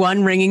 Day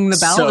one, ringing the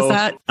bell. So, is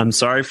that? I'm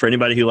sorry for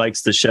anybody who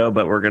likes the show,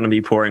 but we're going to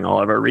be pouring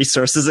all of our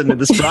resources into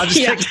this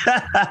project.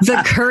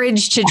 The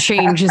Courage to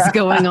Change is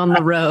going on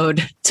the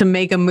road to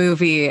make a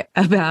movie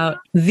about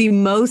the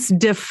most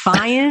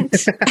defiant,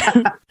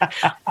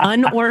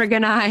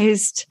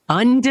 unorganized,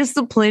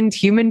 undisciplined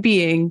human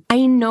being.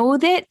 I know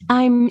that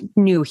I'm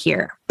new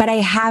here, but I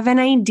have an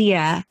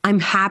idea. I'm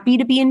happy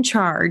to be in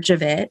charge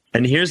of it.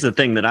 And here's the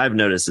thing that I've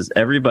noticed is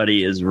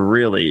everybody is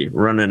really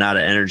running out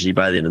of energy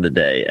by the end of the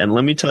day. And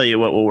let me tell you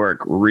what will work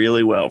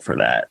really well for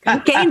that.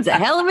 Cocaine's a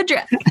hell of a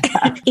drug.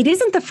 It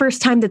isn't the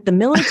first time that the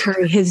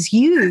military has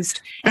used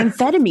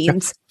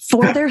amphetamines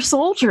for their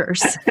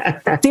soldiers.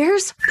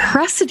 There's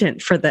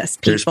precedent for this,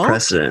 people. There's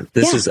precedent.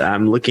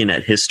 I'm looking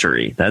at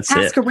history. That's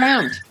Ask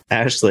around.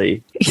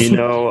 Ashley,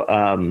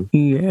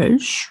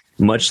 yes.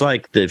 Much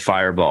like the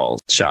fireball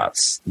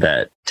shots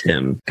that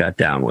Tim got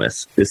down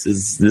with, this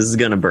is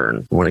going to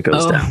burn when it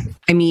goes down.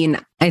 I mean,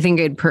 I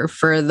think I'd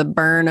prefer the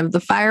burn of the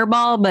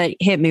fireball, but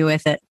hit me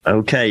with it.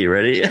 Okay, you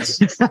ready?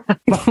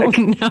 Oh,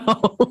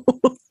 no.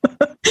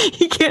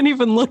 He can't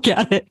even look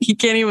at it. He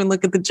can't even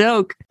look at the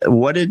joke.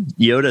 What did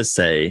Yoda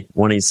say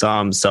when he saw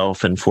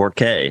himself in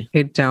 4K?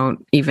 I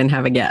don't even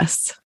have a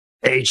guess.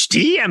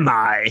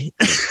 HDMI.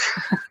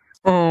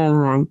 Oh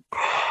my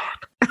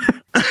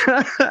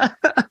God.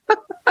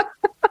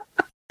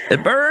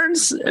 It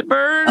burns. It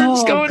burns.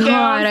 Oh, going God.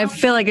 down. I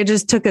feel like I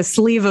just took a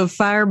sleeve of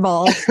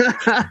Fireball.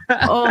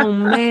 Oh,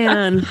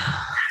 man.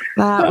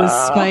 That was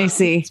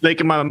spicy. It's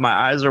making my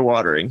eyes are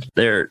watering.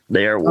 They are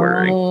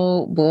watering.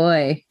 Oh,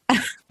 boy.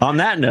 On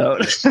that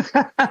note,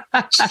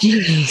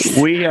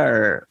 we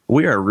are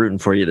rooting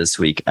for you this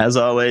week. As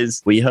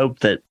always, we hope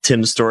that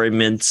Tim's story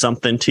meant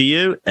something to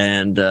you,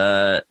 and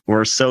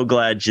we're so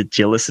glad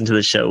you listened to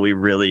the show. We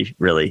really,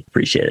 really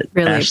appreciate it.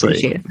 Really Ashley,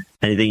 appreciate it.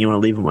 Anything you want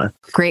to leave them with?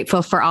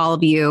 Grateful for all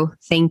of you.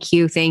 Thank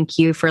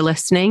you for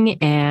listening,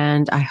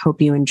 and I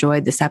hope you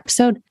enjoyed this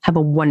episode. Have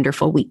a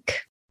wonderful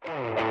week.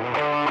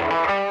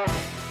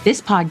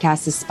 This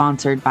podcast is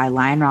sponsored by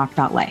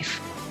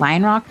LionRock.life.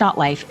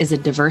 LionRock.life is a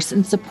diverse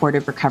and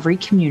supportive recovery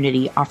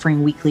community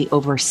offering weekly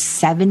over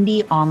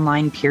 70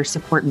 online peer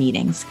support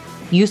meetings,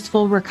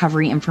 useful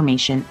recovery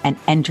information, and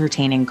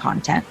entertaining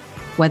content.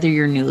 Whether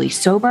you're newly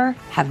sober,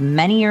 have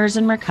many years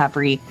in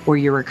recovery, or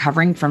you're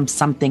recovering from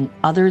something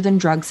other than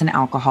drugs and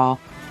alcohol,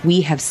 we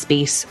have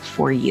space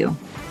for you.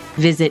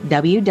 Visit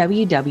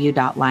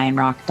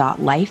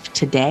www.lionrock.life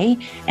today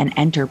and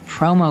enter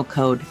promo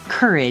code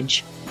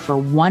COURAGE for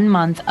 1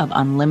 month of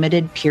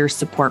unlimited peer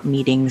support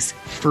meetings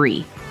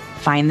free.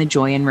 Find the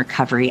joy in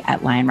recovery at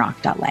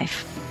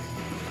lionrock.life.